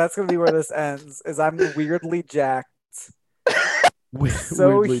 that's gonna be where this ends. Is I'm weirdly jacked,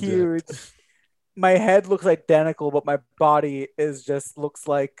 so Weirdly huge. jacked. My head looks identical, but my body is just looks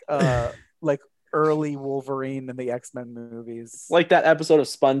like early Wolverine in the X-Men movies. Like that episode of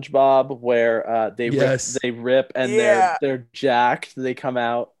SpongeBob where they Yes. rip and Yeah. they're jacked. They come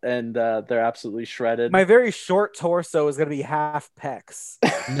out and they're absolutely shredded. My very short torso is gonna be half pecs.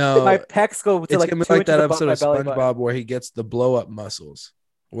 No, My pecs go to it's like gonna be 2 like that inches above episode my of belly button. SpongeBob where he gets the blow up muscles,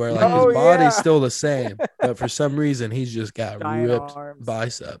 where like Oh, his body's yeah. still the same, but for some reason he's just got Giant ripped arms.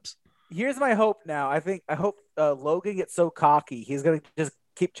 biceps. Here's my hope now. I hope Logan gets so cocky he's gonna just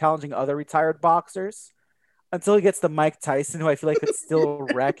keep challenging other retired boxers until he gets to Mike Tyson, who I feel like could still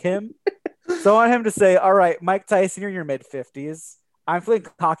wreck him. So I want him to say, "All right, Mike Tyson, you're in your mid-50s. I'm feeling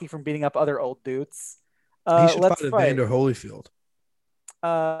cocky from beating up other old dudes. He should Let's fight fight." Evander Holyfield.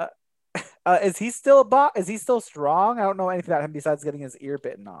 Is he still Is he still strong? I don't know anything about him besides getting his ear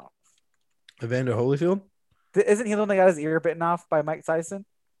bitten off. Evander Holyfield? Isn't he the one that got his ear bitten off by Mike Tyson?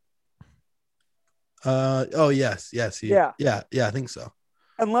 Oh yes, yeah, I think so.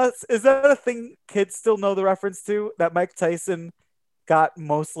 Unless, is that a thing kids still know the reference to? That Mike Tyson got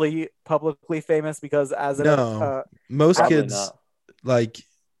mostly publicly famous because as an No. Most Probably kids not. like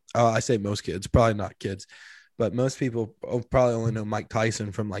I say most kids, probably not kids, but most people probably only know Mike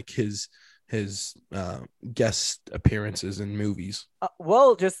Tyson from like his guest appearances in movies.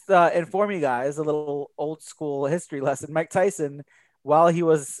 well, just inform you guys a little old school history lesson. Mike Tyson, while he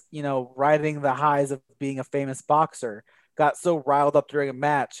was, riding the highs of being a famous boxer, got so riled up during a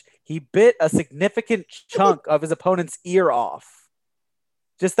match, he bit a significant chunk of his opponent's ear off.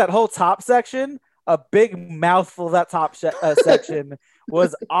 Just that whole top section, a big mouthful of that top section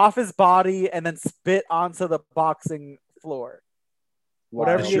was off his body and then spit onto the boxing floor.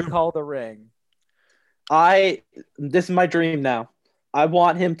 Whatever you Sure. call the ring. This is my dream now. I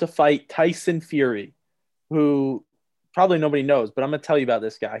want him to fight Tyson Fury, who probably nobody knows, but I'm gonna tell you about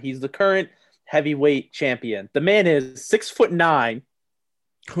this guy. He's the current heavyweight champion. The man is 6'9",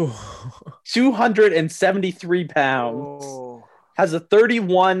 273 pounds, Oh. has a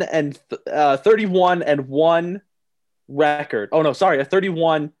 31 and 1 record. Oh no, sorry, a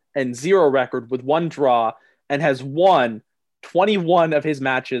 31-0 record with 1 draw, and has won 21 of his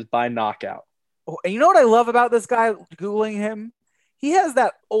matches by knockout. Oh, and you know what I love about this guy? Googling him, he has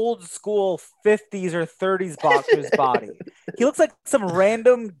that old school 50s or 30s boxer's body. He looks like some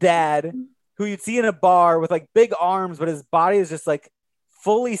random dad who you'd see in a bar with like big arms, but his body is just like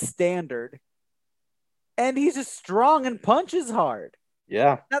fully standard. And he's just strong and punches hard.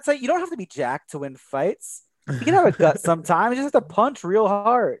 Yeah. That's like, you don't have to be jacked to win fights. You can have a gut sometimes. You just have to punch real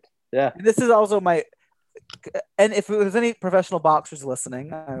hard. Yeah. And this is also my, and if there's any professional boxers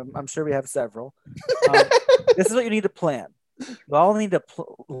listening, I'm sure we have several. This is what you need to plan. You all need to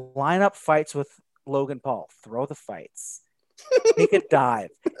line up fights with Logan Paul. Throw the fights. Take a dive.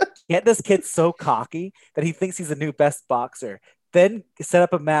 Get this kid so cocky that he thinks he's the new best boxer. Then set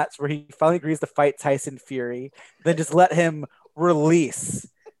up a match where he finally agrees to fight Tyson Fury. Then just let him release.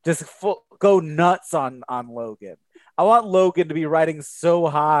 Just go nuts on Logan. I want Logan to be riding so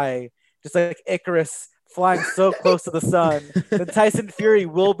high, just like Icarus flying so close to the sun. Then Tyson Fury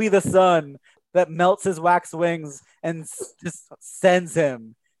will be the sun that melts his wax wings and just sends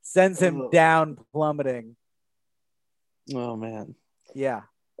him down plummeting. Oh man. Yeah.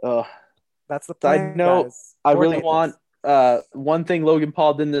 Oh, that's the plan. I know. Guys. I really want one thing Logan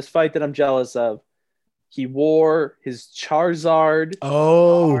Paul did in this fight that I'm jealous of. He wore his Charizard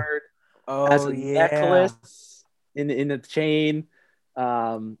card as a necklace in a chain.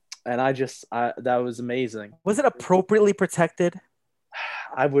 And that was amazing. Was it appropriately protected?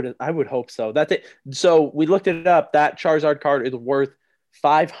 I would hope so. That's it. So we looked it up. That Charizard card is worth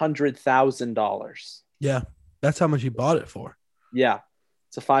 $500,000. Yeah, that's how much he bought it for. Yeah,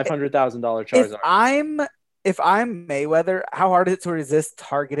 it's a $500,000 Charizard. If I'm Mayweather, how hard is it to resist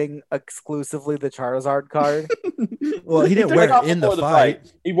targeting exclusively the Charizard card? Well, he didn't wear it in the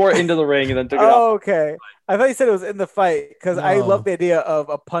fight. He wore it into the ring and then took it off. off. Okay. I thought you said it was in the fight because I love the idea of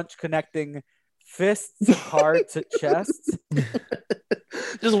a punch connecting fists hard to chest.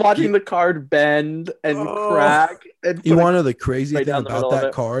 Just watching the card bend and crack. And you want to know the crazy thing about that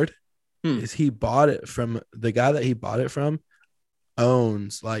it? card is he bought it from the guy that he bought it from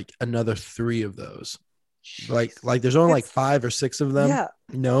owns like another 3 of those. Like there's only like 5 or 6 of them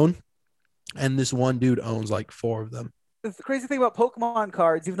known, and this one dude owns like 4 of them. The crazy thing about Pokemon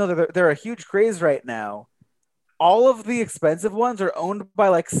cards, even though they're a huge craze right now, all of the expensive ones are owned by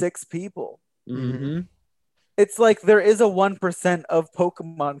like 6 people. Mm-hmm. It's like there is a 1% of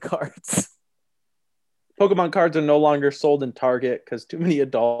Pokemon cards. Pokemon cards are no longer sold in Target because too many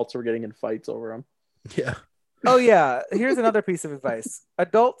adults were getting in fights over them. Yeah. Oh yeah. Here's another piece of advice.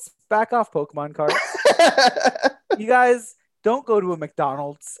 Adults, back off Pokemon cards. You guys don't go to a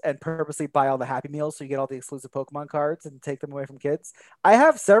McDonald's and purposely buy all the Happy Meals so you get all the exclusive Pokemon cards and take them away from kids. I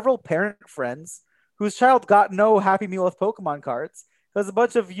have several parent friends whose child got no Happy Meal with Pokemon cards because a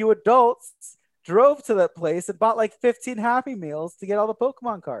bunch of you adults drove to that place and bought like 15 Happy Meals to get all the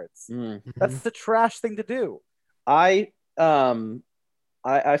Pokemon cards. That's the trash thing to do. I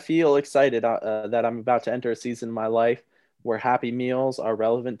feel excited that I'm about to enter a season in my life where Happy Meals are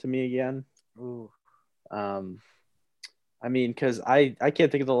relevant to me again. Ooh. I mean, because I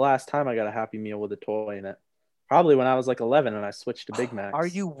can't think of the last time I got a Happy Meal with a toy in it. Probably when I was like 11 and I switched to Big Macs. Are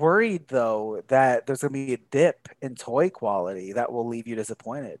you worried, though, that there's going to be a dip in toy quality that will leave you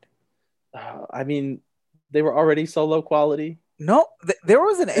disappointed? I mean, they were already so low quality. No, there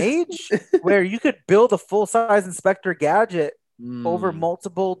was an age where you could build a full-size Inspector Gadget over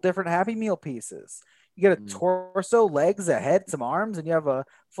multiple different Happy Meal pieces. You get a torso, legs, a head, some arms, and you have a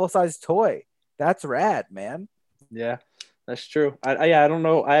full-size toy. That's rad, man. Yeah, that's true. I don't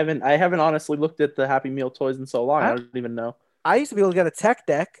know. I haven't honestly looked at the Happy Meal toys in so long. I don't even know. I used to be able to get a tech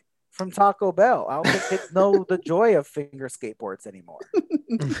deck from Taco Bell. I don't think kids know the joy of finger skateboards anymore.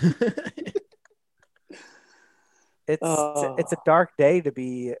 It's a dark day to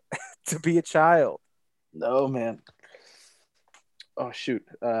be a child. No, man. Oh shoot.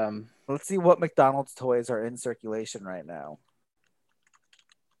 Let's see what McDonald's toys are in circulation right now.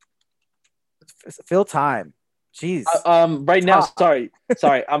 Fill time. Jeez. Right now, sorry.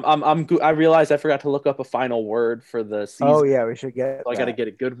 I realized I forgot to look up a final word for the season. Oh yeah, we should get. So I got to get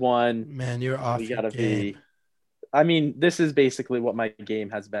a good one. Man, you're off. We got to be. I mean, this is basically what my game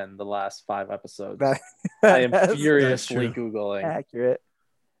has been the last 5 episodes. I am furiously Googling. Accurate.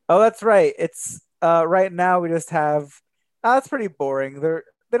 Oh, that's right. It's right now we just have. That's pretty boring.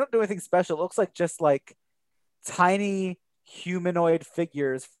 They don't do anything special. It looks like just like tiny humanoid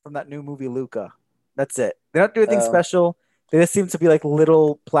figures from that new movie Luca. That's it. They don't do anything special. They just seem to be like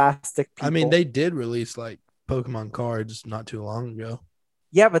little plastic people. I mean, they did release like Pokemon cards not too long ago.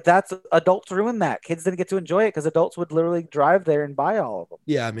 Yeah, but that's adults ruined that. Kids didn't get to enjoy it because adults would literally drive there and buy all of them.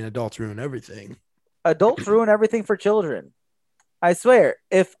 Yeah, I mean, adults ruin everything. Adults ruin everything for children. I swear,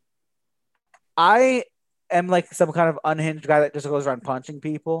 if I am like some kind of unhinged guy that just goes around punching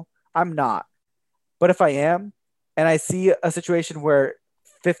people. I'm not. But if I am, and I see a situation where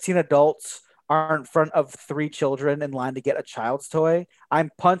 15 adults are in front of 3 children in line to get a child's toy,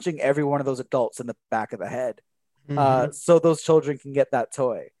 I'm punching every one of those adults in the back of the head, so those children can get that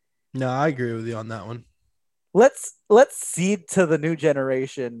toy. No, I agree with you on that one. Let's seed to the new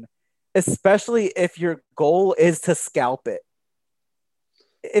generation, especially if your goal is to scalp it.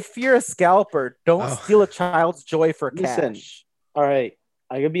 If you're a scalper, don't steal a child's joy for Listen, cash. all right,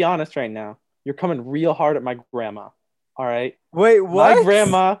 I gotta be honest right now. You're coming real hard at my grandma. All right. Wait, what? My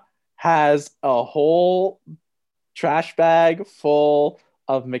grandma has a whole trash bag full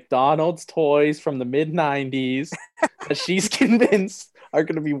of McDonald's toys from the mid 90s that she's convinced are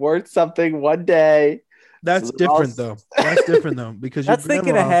going to be worth something one day. That's different though. That's different though, because That's your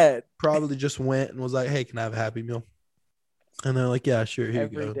thinking grandma ahead. probably just went and was like, "Hey, can I have a Happy Meal?" And they're like, "Yeah, sure, here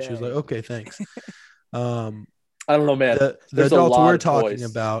Every you go." She was day. like, "Okay, thanks." I don't know, man. The There's a adults lot we're of talking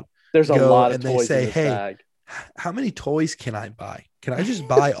toys. about There's a go lot of and they toys say, in this "Hey, bag. how many toys can I buy? Can I just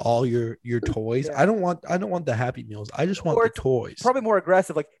buy all your toys? Yeah. I don't want the Happy Meals. I just want Or the it's toys." Probably more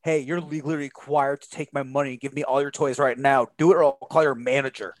aggressive, like, hey, you're legally required to take my money. Give me all your toys right now. Do it or I'll call your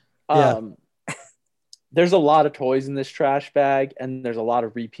manager. Yeah. There's a lot of toys in this trash bag, and there's a lot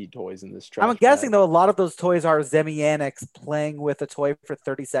of repeat toys in this trash I'm guessing, bag. though, a lot of those toys are Zemianix playing with a toy for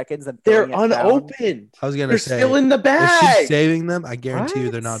 30 seconds and They're throwing it down. unopened. I was gonna They're say, still in the if bag. she's saving them, I guarantee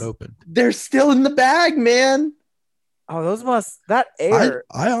you they're not What? open. They're still in the bag, man. Oh, those that air.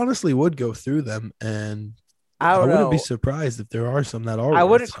 I honestly would go through them, and I I don't wouldn't know. be surprised if there are some that are. I worth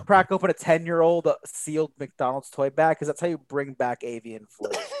wouldn't something. crack open a 10-year-old sealed McDonald's toy bag because that's how you bring back avian flu.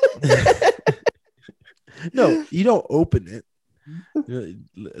 No, you don't open it.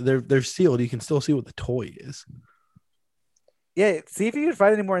 They're sealed. You can still see what the toy is. Yeah, see if you can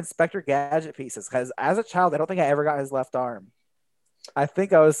find any more Inspector Gadget pieces. Because as a child, I don't think I ever got his left arm. I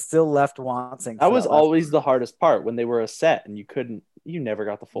think I was still left wanting. That was always the hardest part when they were a set and you never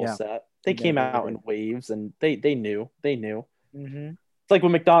got the full Yeah. set. They came Never out did. in waves and they knew. Mm-hmm. It's like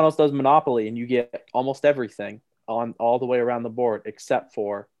when McDonald's does Monopoly and you get almost everything on all the way around the board except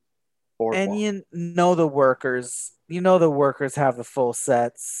for And Boardwalk. you know the workers. You know the workers have the full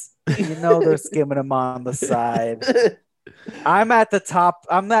sets. You know they're skimming them on the side. I'm at the top.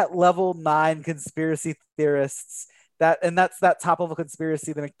 I'm that level 9 conspiracy theorists. That's that top level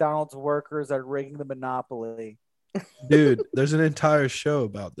conspiracy. The McDonald's workers are rigging the monopoly. Dude, there's an entire show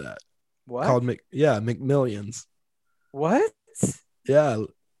about that What? called McMillions. What? Yeah,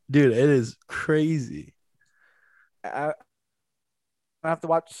 dude, it is crazy. I have to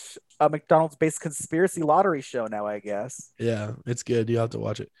watch a McDonald's based conspiracy lottery show now, I guess. Yeah, it's good. You have to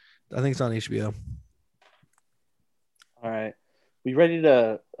watch it. I think it's on HBO. All right. We ready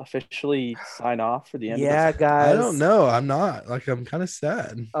to officially sign off for the end Yeah, of this? guys. I don't know. I'm not. Like, I'm kind of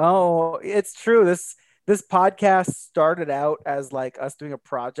sad. Oh, it's true. This podcast started out as like us doing a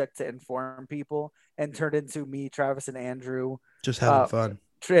project to inform people and turned into me, Travis, and Andrew Just having fun.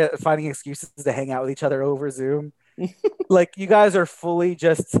 finding excuses to hang out with each other over Zoom. Like, you guys are fully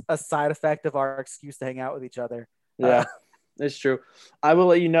just a side effect of our excuse to hang out with each other. Yeah, it's true. I will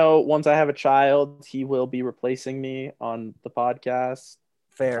let you know once I have a child, he will be replacing me on the podcast.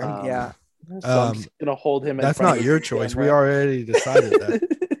 Fair. Um, Yeah. So I'm just gonna hold him. That's in front not of your the choice. We camera. already decided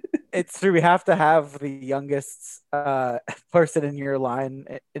that. It's true. We have to have the youngest person in your line,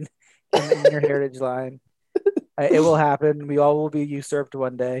 in your heritage line. It will happen. We all will be usurped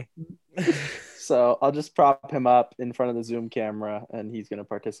one day. So I'll just prop him up in front of the Zoom camera, and he's gonna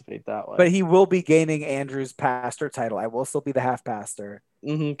participate that way. But he will be gaining Andrew's pastor title. I will still be the half pastor.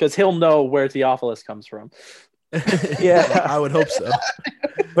 Because he'll know where Theophilus comes from. Yeah. I would hope so.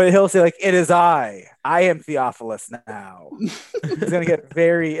 But he'll say, like, it is I am Theophilus now. It's gonna get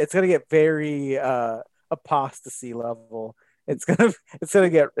very apostasy level. It's gonna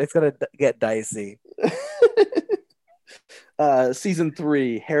get dicey. Season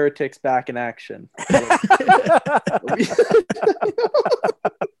 3, Heretics back in action.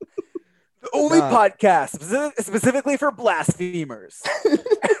 The only podcast specifically for blasphemers.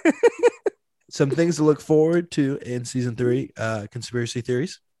 Some things to look forward to in season 3, conspiracy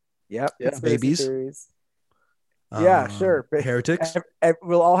theories. Yep. Yeah. Conspiracy Babies. theories. Yeah, sure. Heretics.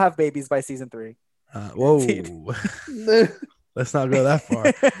 We'll all have babies by season 3. Whoa. Let's not go that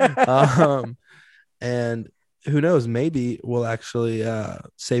far. And who knows, maybe we'll actually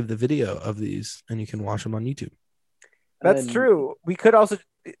save the video of these and you can watch them on YouTube. That's And- true. We could also,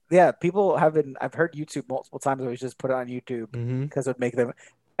 people have been, I've heard YouTube multiple times where we just put it on YouTube because it would make them,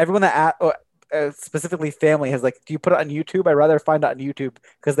 everyone that, specifically family has like, do you put it on YouTube? I'd rather find it on YouTube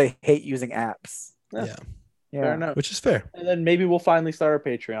because they hate using apps. Yeah. Fair Yeah. enough. which is fair. And then maybe we'll finally start our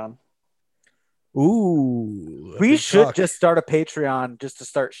Patreon. Ooh, We big should talk. just start a Patreon just to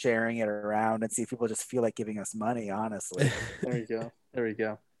start sharing it around and see if people just feel like giving us money, honestly. There you go. There we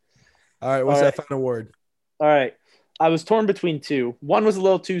go. All right, what's All that final word? All right. I was torn between two. One was a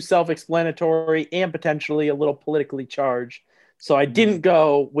little too self-explanatory and potentially a little politically charged. So I didn't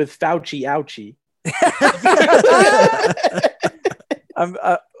go with Fauci ouchie.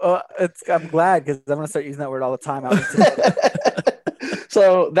 I'm glad because I'm gonna start using that word all the time. Out in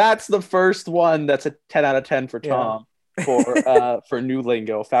So that's the first one that's a 10 out of 10 for Yeah. Tom for new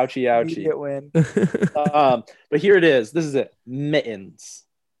lingo. Fauci immediate ouchie. win. But here it is. This is it. Mittens.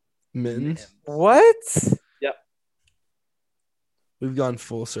 Mittens. What? We've gone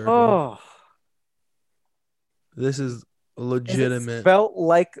full circle. Oh, This is is it legitimate. spelt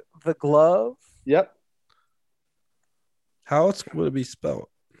like the glove? Yep. How else would it be spelled?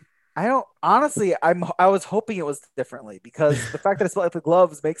 I don't honestly. I was hoping it was differently because the fact that it's spelled like the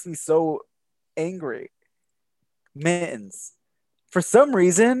gloves makes me so angry. Mittens. For some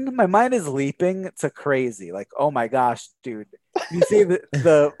reason, my mind is leaping to crazy. Like, oh my gosh, dude! You see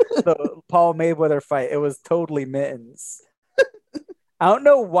the Paul Mayweather fight? It was totally mittens. I don't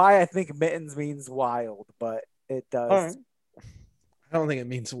know why I think mittens means wild, but it does. All right. I don't think it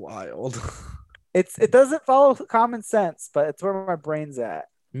means wild. It doesn't follow common sense, but it's where my brain's at.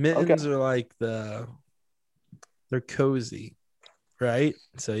 Mittens are like they're cozy, right?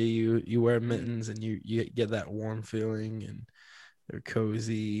 So you wear mittens and you get that warm feeling, and they're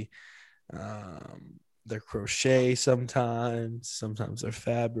cozy. They're crochet sometimes they're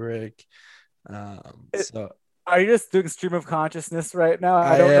fabric. So Are you just doing stream of consciousness right now?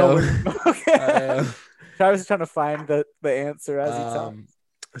 I I don't know. am. Okay. I was trying to find the answer as he talked.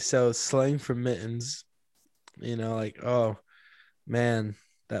 So slang for mittens, like, oh man,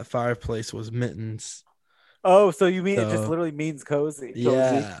 that fireplace was mittens. Oh, so you mean it just So- literally means cozy?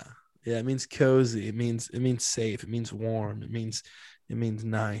 Yeah, it means cozy. It means safe. It means warm. It means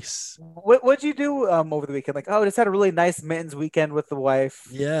nice. What'd you do over the weekend? Like, oh, just had a really nice mittens weekend with the wife.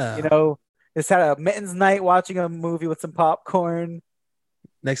 Yeah, Just had a mittens night watching a movie with some popcorn.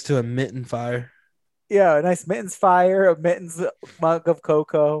 next to a mitten fire. Yeah, a nice mittens fire, a mittens mug of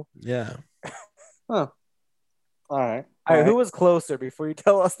cocoa. Yeah, Huh. All right. All right, who was closer before you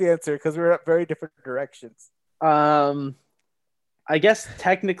tell us the answer? Because we're at very different directions. I guess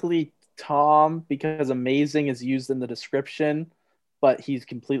technically Tom, because amazing is used in the description, but he's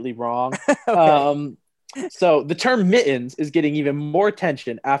completely wrong. Okay. So the term mittens is getting even more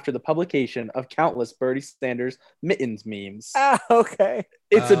attention after the publication of countless Bernie Sanders mittens memes. Okay.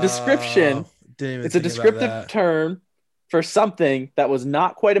 It's a description. Didn't even It's a think about descriptive that. term for something that was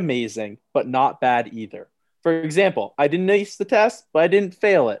not quite amazing, but not bad either. For example, I didn't ace the test, but I didn't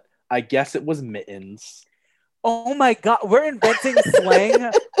fail it. I guess it was mittens. Oh my God, we're inventing slang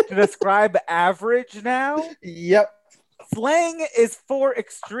to describe average now. Yep. Slang is for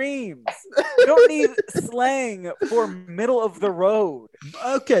extremes. You don't need slang for middle of the road.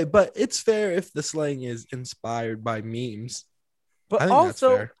 Okay, but it's fair if the slang is inspired by memes. But I think that's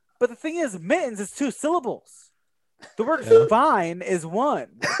also, fair. but the thing is, mittens is 2 syllables. The word Yeah. fine is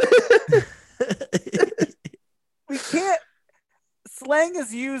 1. We can't. Slang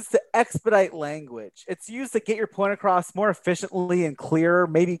is used to expedite language. It's used to get your point across more efficiently and clearer,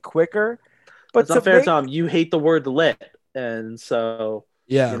 maybe quicker. But That's not fair, Tom. You hate the word lit. And so,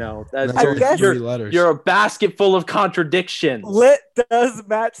 Yeah, you know, that's I only guess- 3 letters. you're a basket full of contradictions. lit does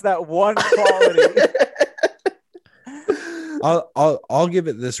match that one quality. I'll give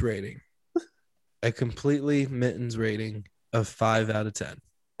it this rating. A completely mittens rating of 5 out of 10.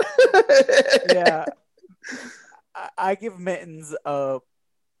 Yeah. I give mittens a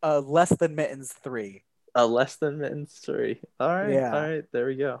less than mittens 3. A less than mittens 3. All right. Yeah. All right. There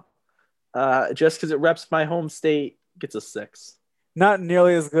we go. Just because it reps my home state gets a 6. Not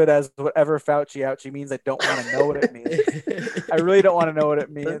nearly as good as whatever Fauci ouchie means. I don't want to know what it means. I really don't want to know what it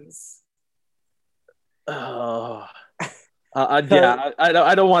means. Oh. Yeah,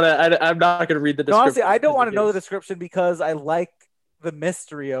 I don't want to. I'm not going to read the No, description. honestly, I don't want to know the because description because I like the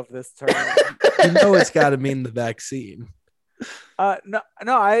mystery of this term. It's got to mean the vaccine. No,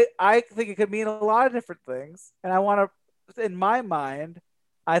 I think it could mean a lot of different things, and I want to. In my mind,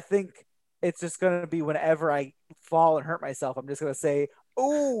 I think it's just going to be whenever I fall and hurt myself, I'm just going to say,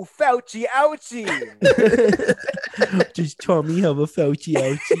 "Oh, Fauci, ouchie." Just tell me how a Fauci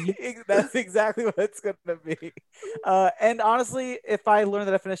ouchie. That's exactly what it's going to be. And honestly, if I learn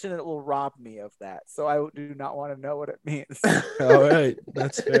the definition, it will rob me of that. So I do not want to know what it means. All right,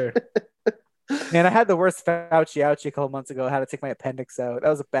 that's fair. Man, I had the worst Fauci ouchie a couple months ago. I had to take my appendix out. That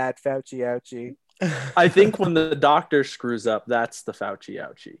was a bad Fauci ouchie. I think when the doctor screws up, that's the Fauci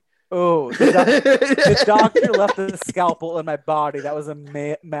ouchie. Oh, the doctor left the scalpel in my body. That was a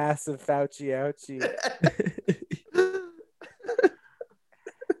massive Fauci ouchie.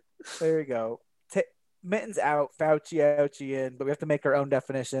 There you go. Mittens out, Fauci ouchie in, but we have to make our own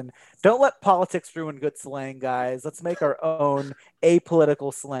definition. Don't let politics ruin good slang, guys. Let's make our own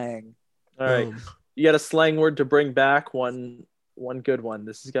apolitical slang. All right. You got a slang word to bring back, one good one.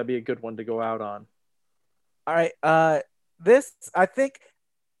 This has got to be a good one to go out on. All right. This, I think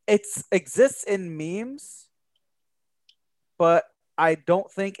it exists in memes, but I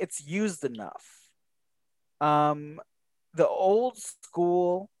don't think it's used enough. The old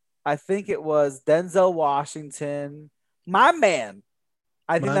school, I think it was Denzel Washington, my man.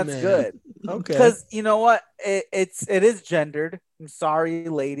 I think that's good. Okay. Because you know what? It is gendered. I'm sorry,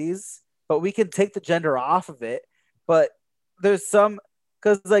 ladies, but we can take the gender off of it. But there's some,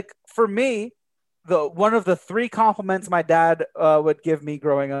 because like for me, one of the 3 compliments my dad would give me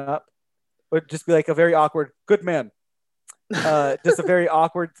growing up would just be like a very awkward "good man," just a very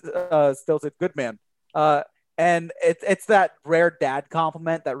awkward, stilted "good man." And it's that rare dad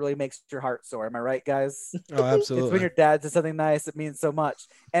compliment that really makes your heart sore. Am I right, guys? Oh, absolutely. It's when your dad says something nice, it means so much.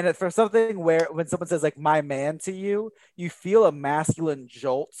 And it's for something where when someone says like "my man" to you, you feel a masculine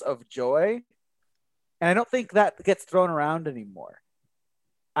jolt of joy. And I don't think that gets thrown around anymore.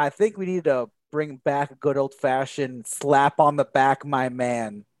 I think we need to bring back a good old fashioned slap on the back, my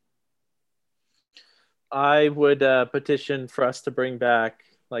man. I would petition for us to bring back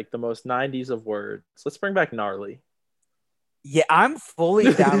like the most 90s of words. Let's bring back gnarly. Yeah, I'm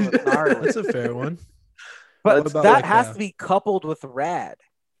fully down with gnarly. That's a fair one. But that has to be coupled with rad.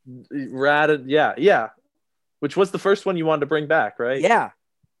 Rad, yeah. Which was the first one you wanted to bring back, right? Yeah.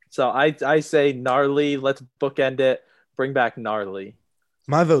 So I say gnarly. Let's bookend it. Bring back gnarly.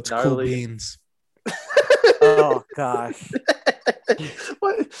 My vote's gnarly. Cool Beans. Oh gosh.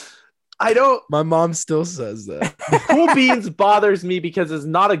 What? I don't. My mom still says that. Cool Beans bothers me because it's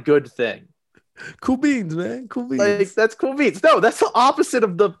not a good thing. Cool Beans, man. Cool Beans. Like that's Cool Beans. No, that's the opposite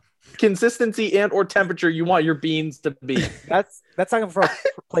of the consistency and or temperature you want your beans to be. That's talking from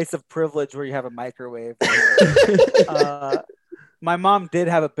a place of privilege where you have a microwave. My mom did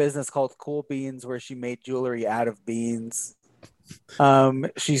have a business called Cool Beans where she made jewelry out of beans.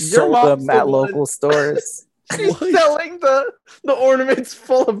 She sold them at local stores. She's selling the ornaments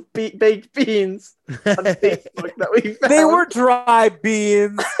full of baked beans on Facebook that we found. They were dry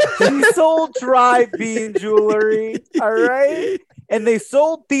beans. She sold dry bean jewelry. All right. And they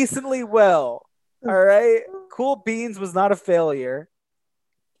sold decently well. All right. Cool Beans was not a failure.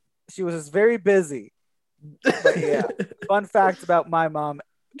 She was just very busy. But yeah. Fun fact about my mom.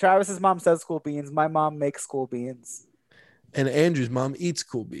 Travis's mom says Cool Beans. My mom makes Cool Beans. And Andrew's mom eats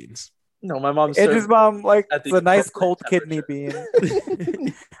Cool Beans. No, my mom. Andrew's mom like the nice cold kidney bean,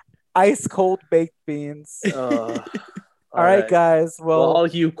 ice cold baked beans. All right, guys. Well, all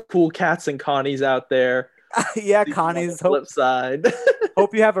you cool cats and Connies out there. Yeah, Connies. Flip side.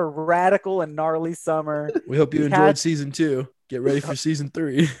 Hope you have a radical and gnarly summer. We hope you enjoyed season 2. Get ready for season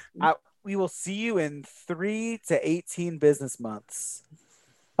 3. We will see you in 3 to 18 business months.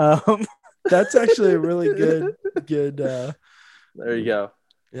 That's actually a really good. There you go.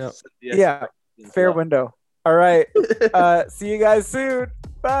 Yeah. Fair window. All right. See you guys soon.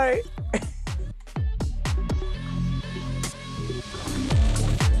 Bye.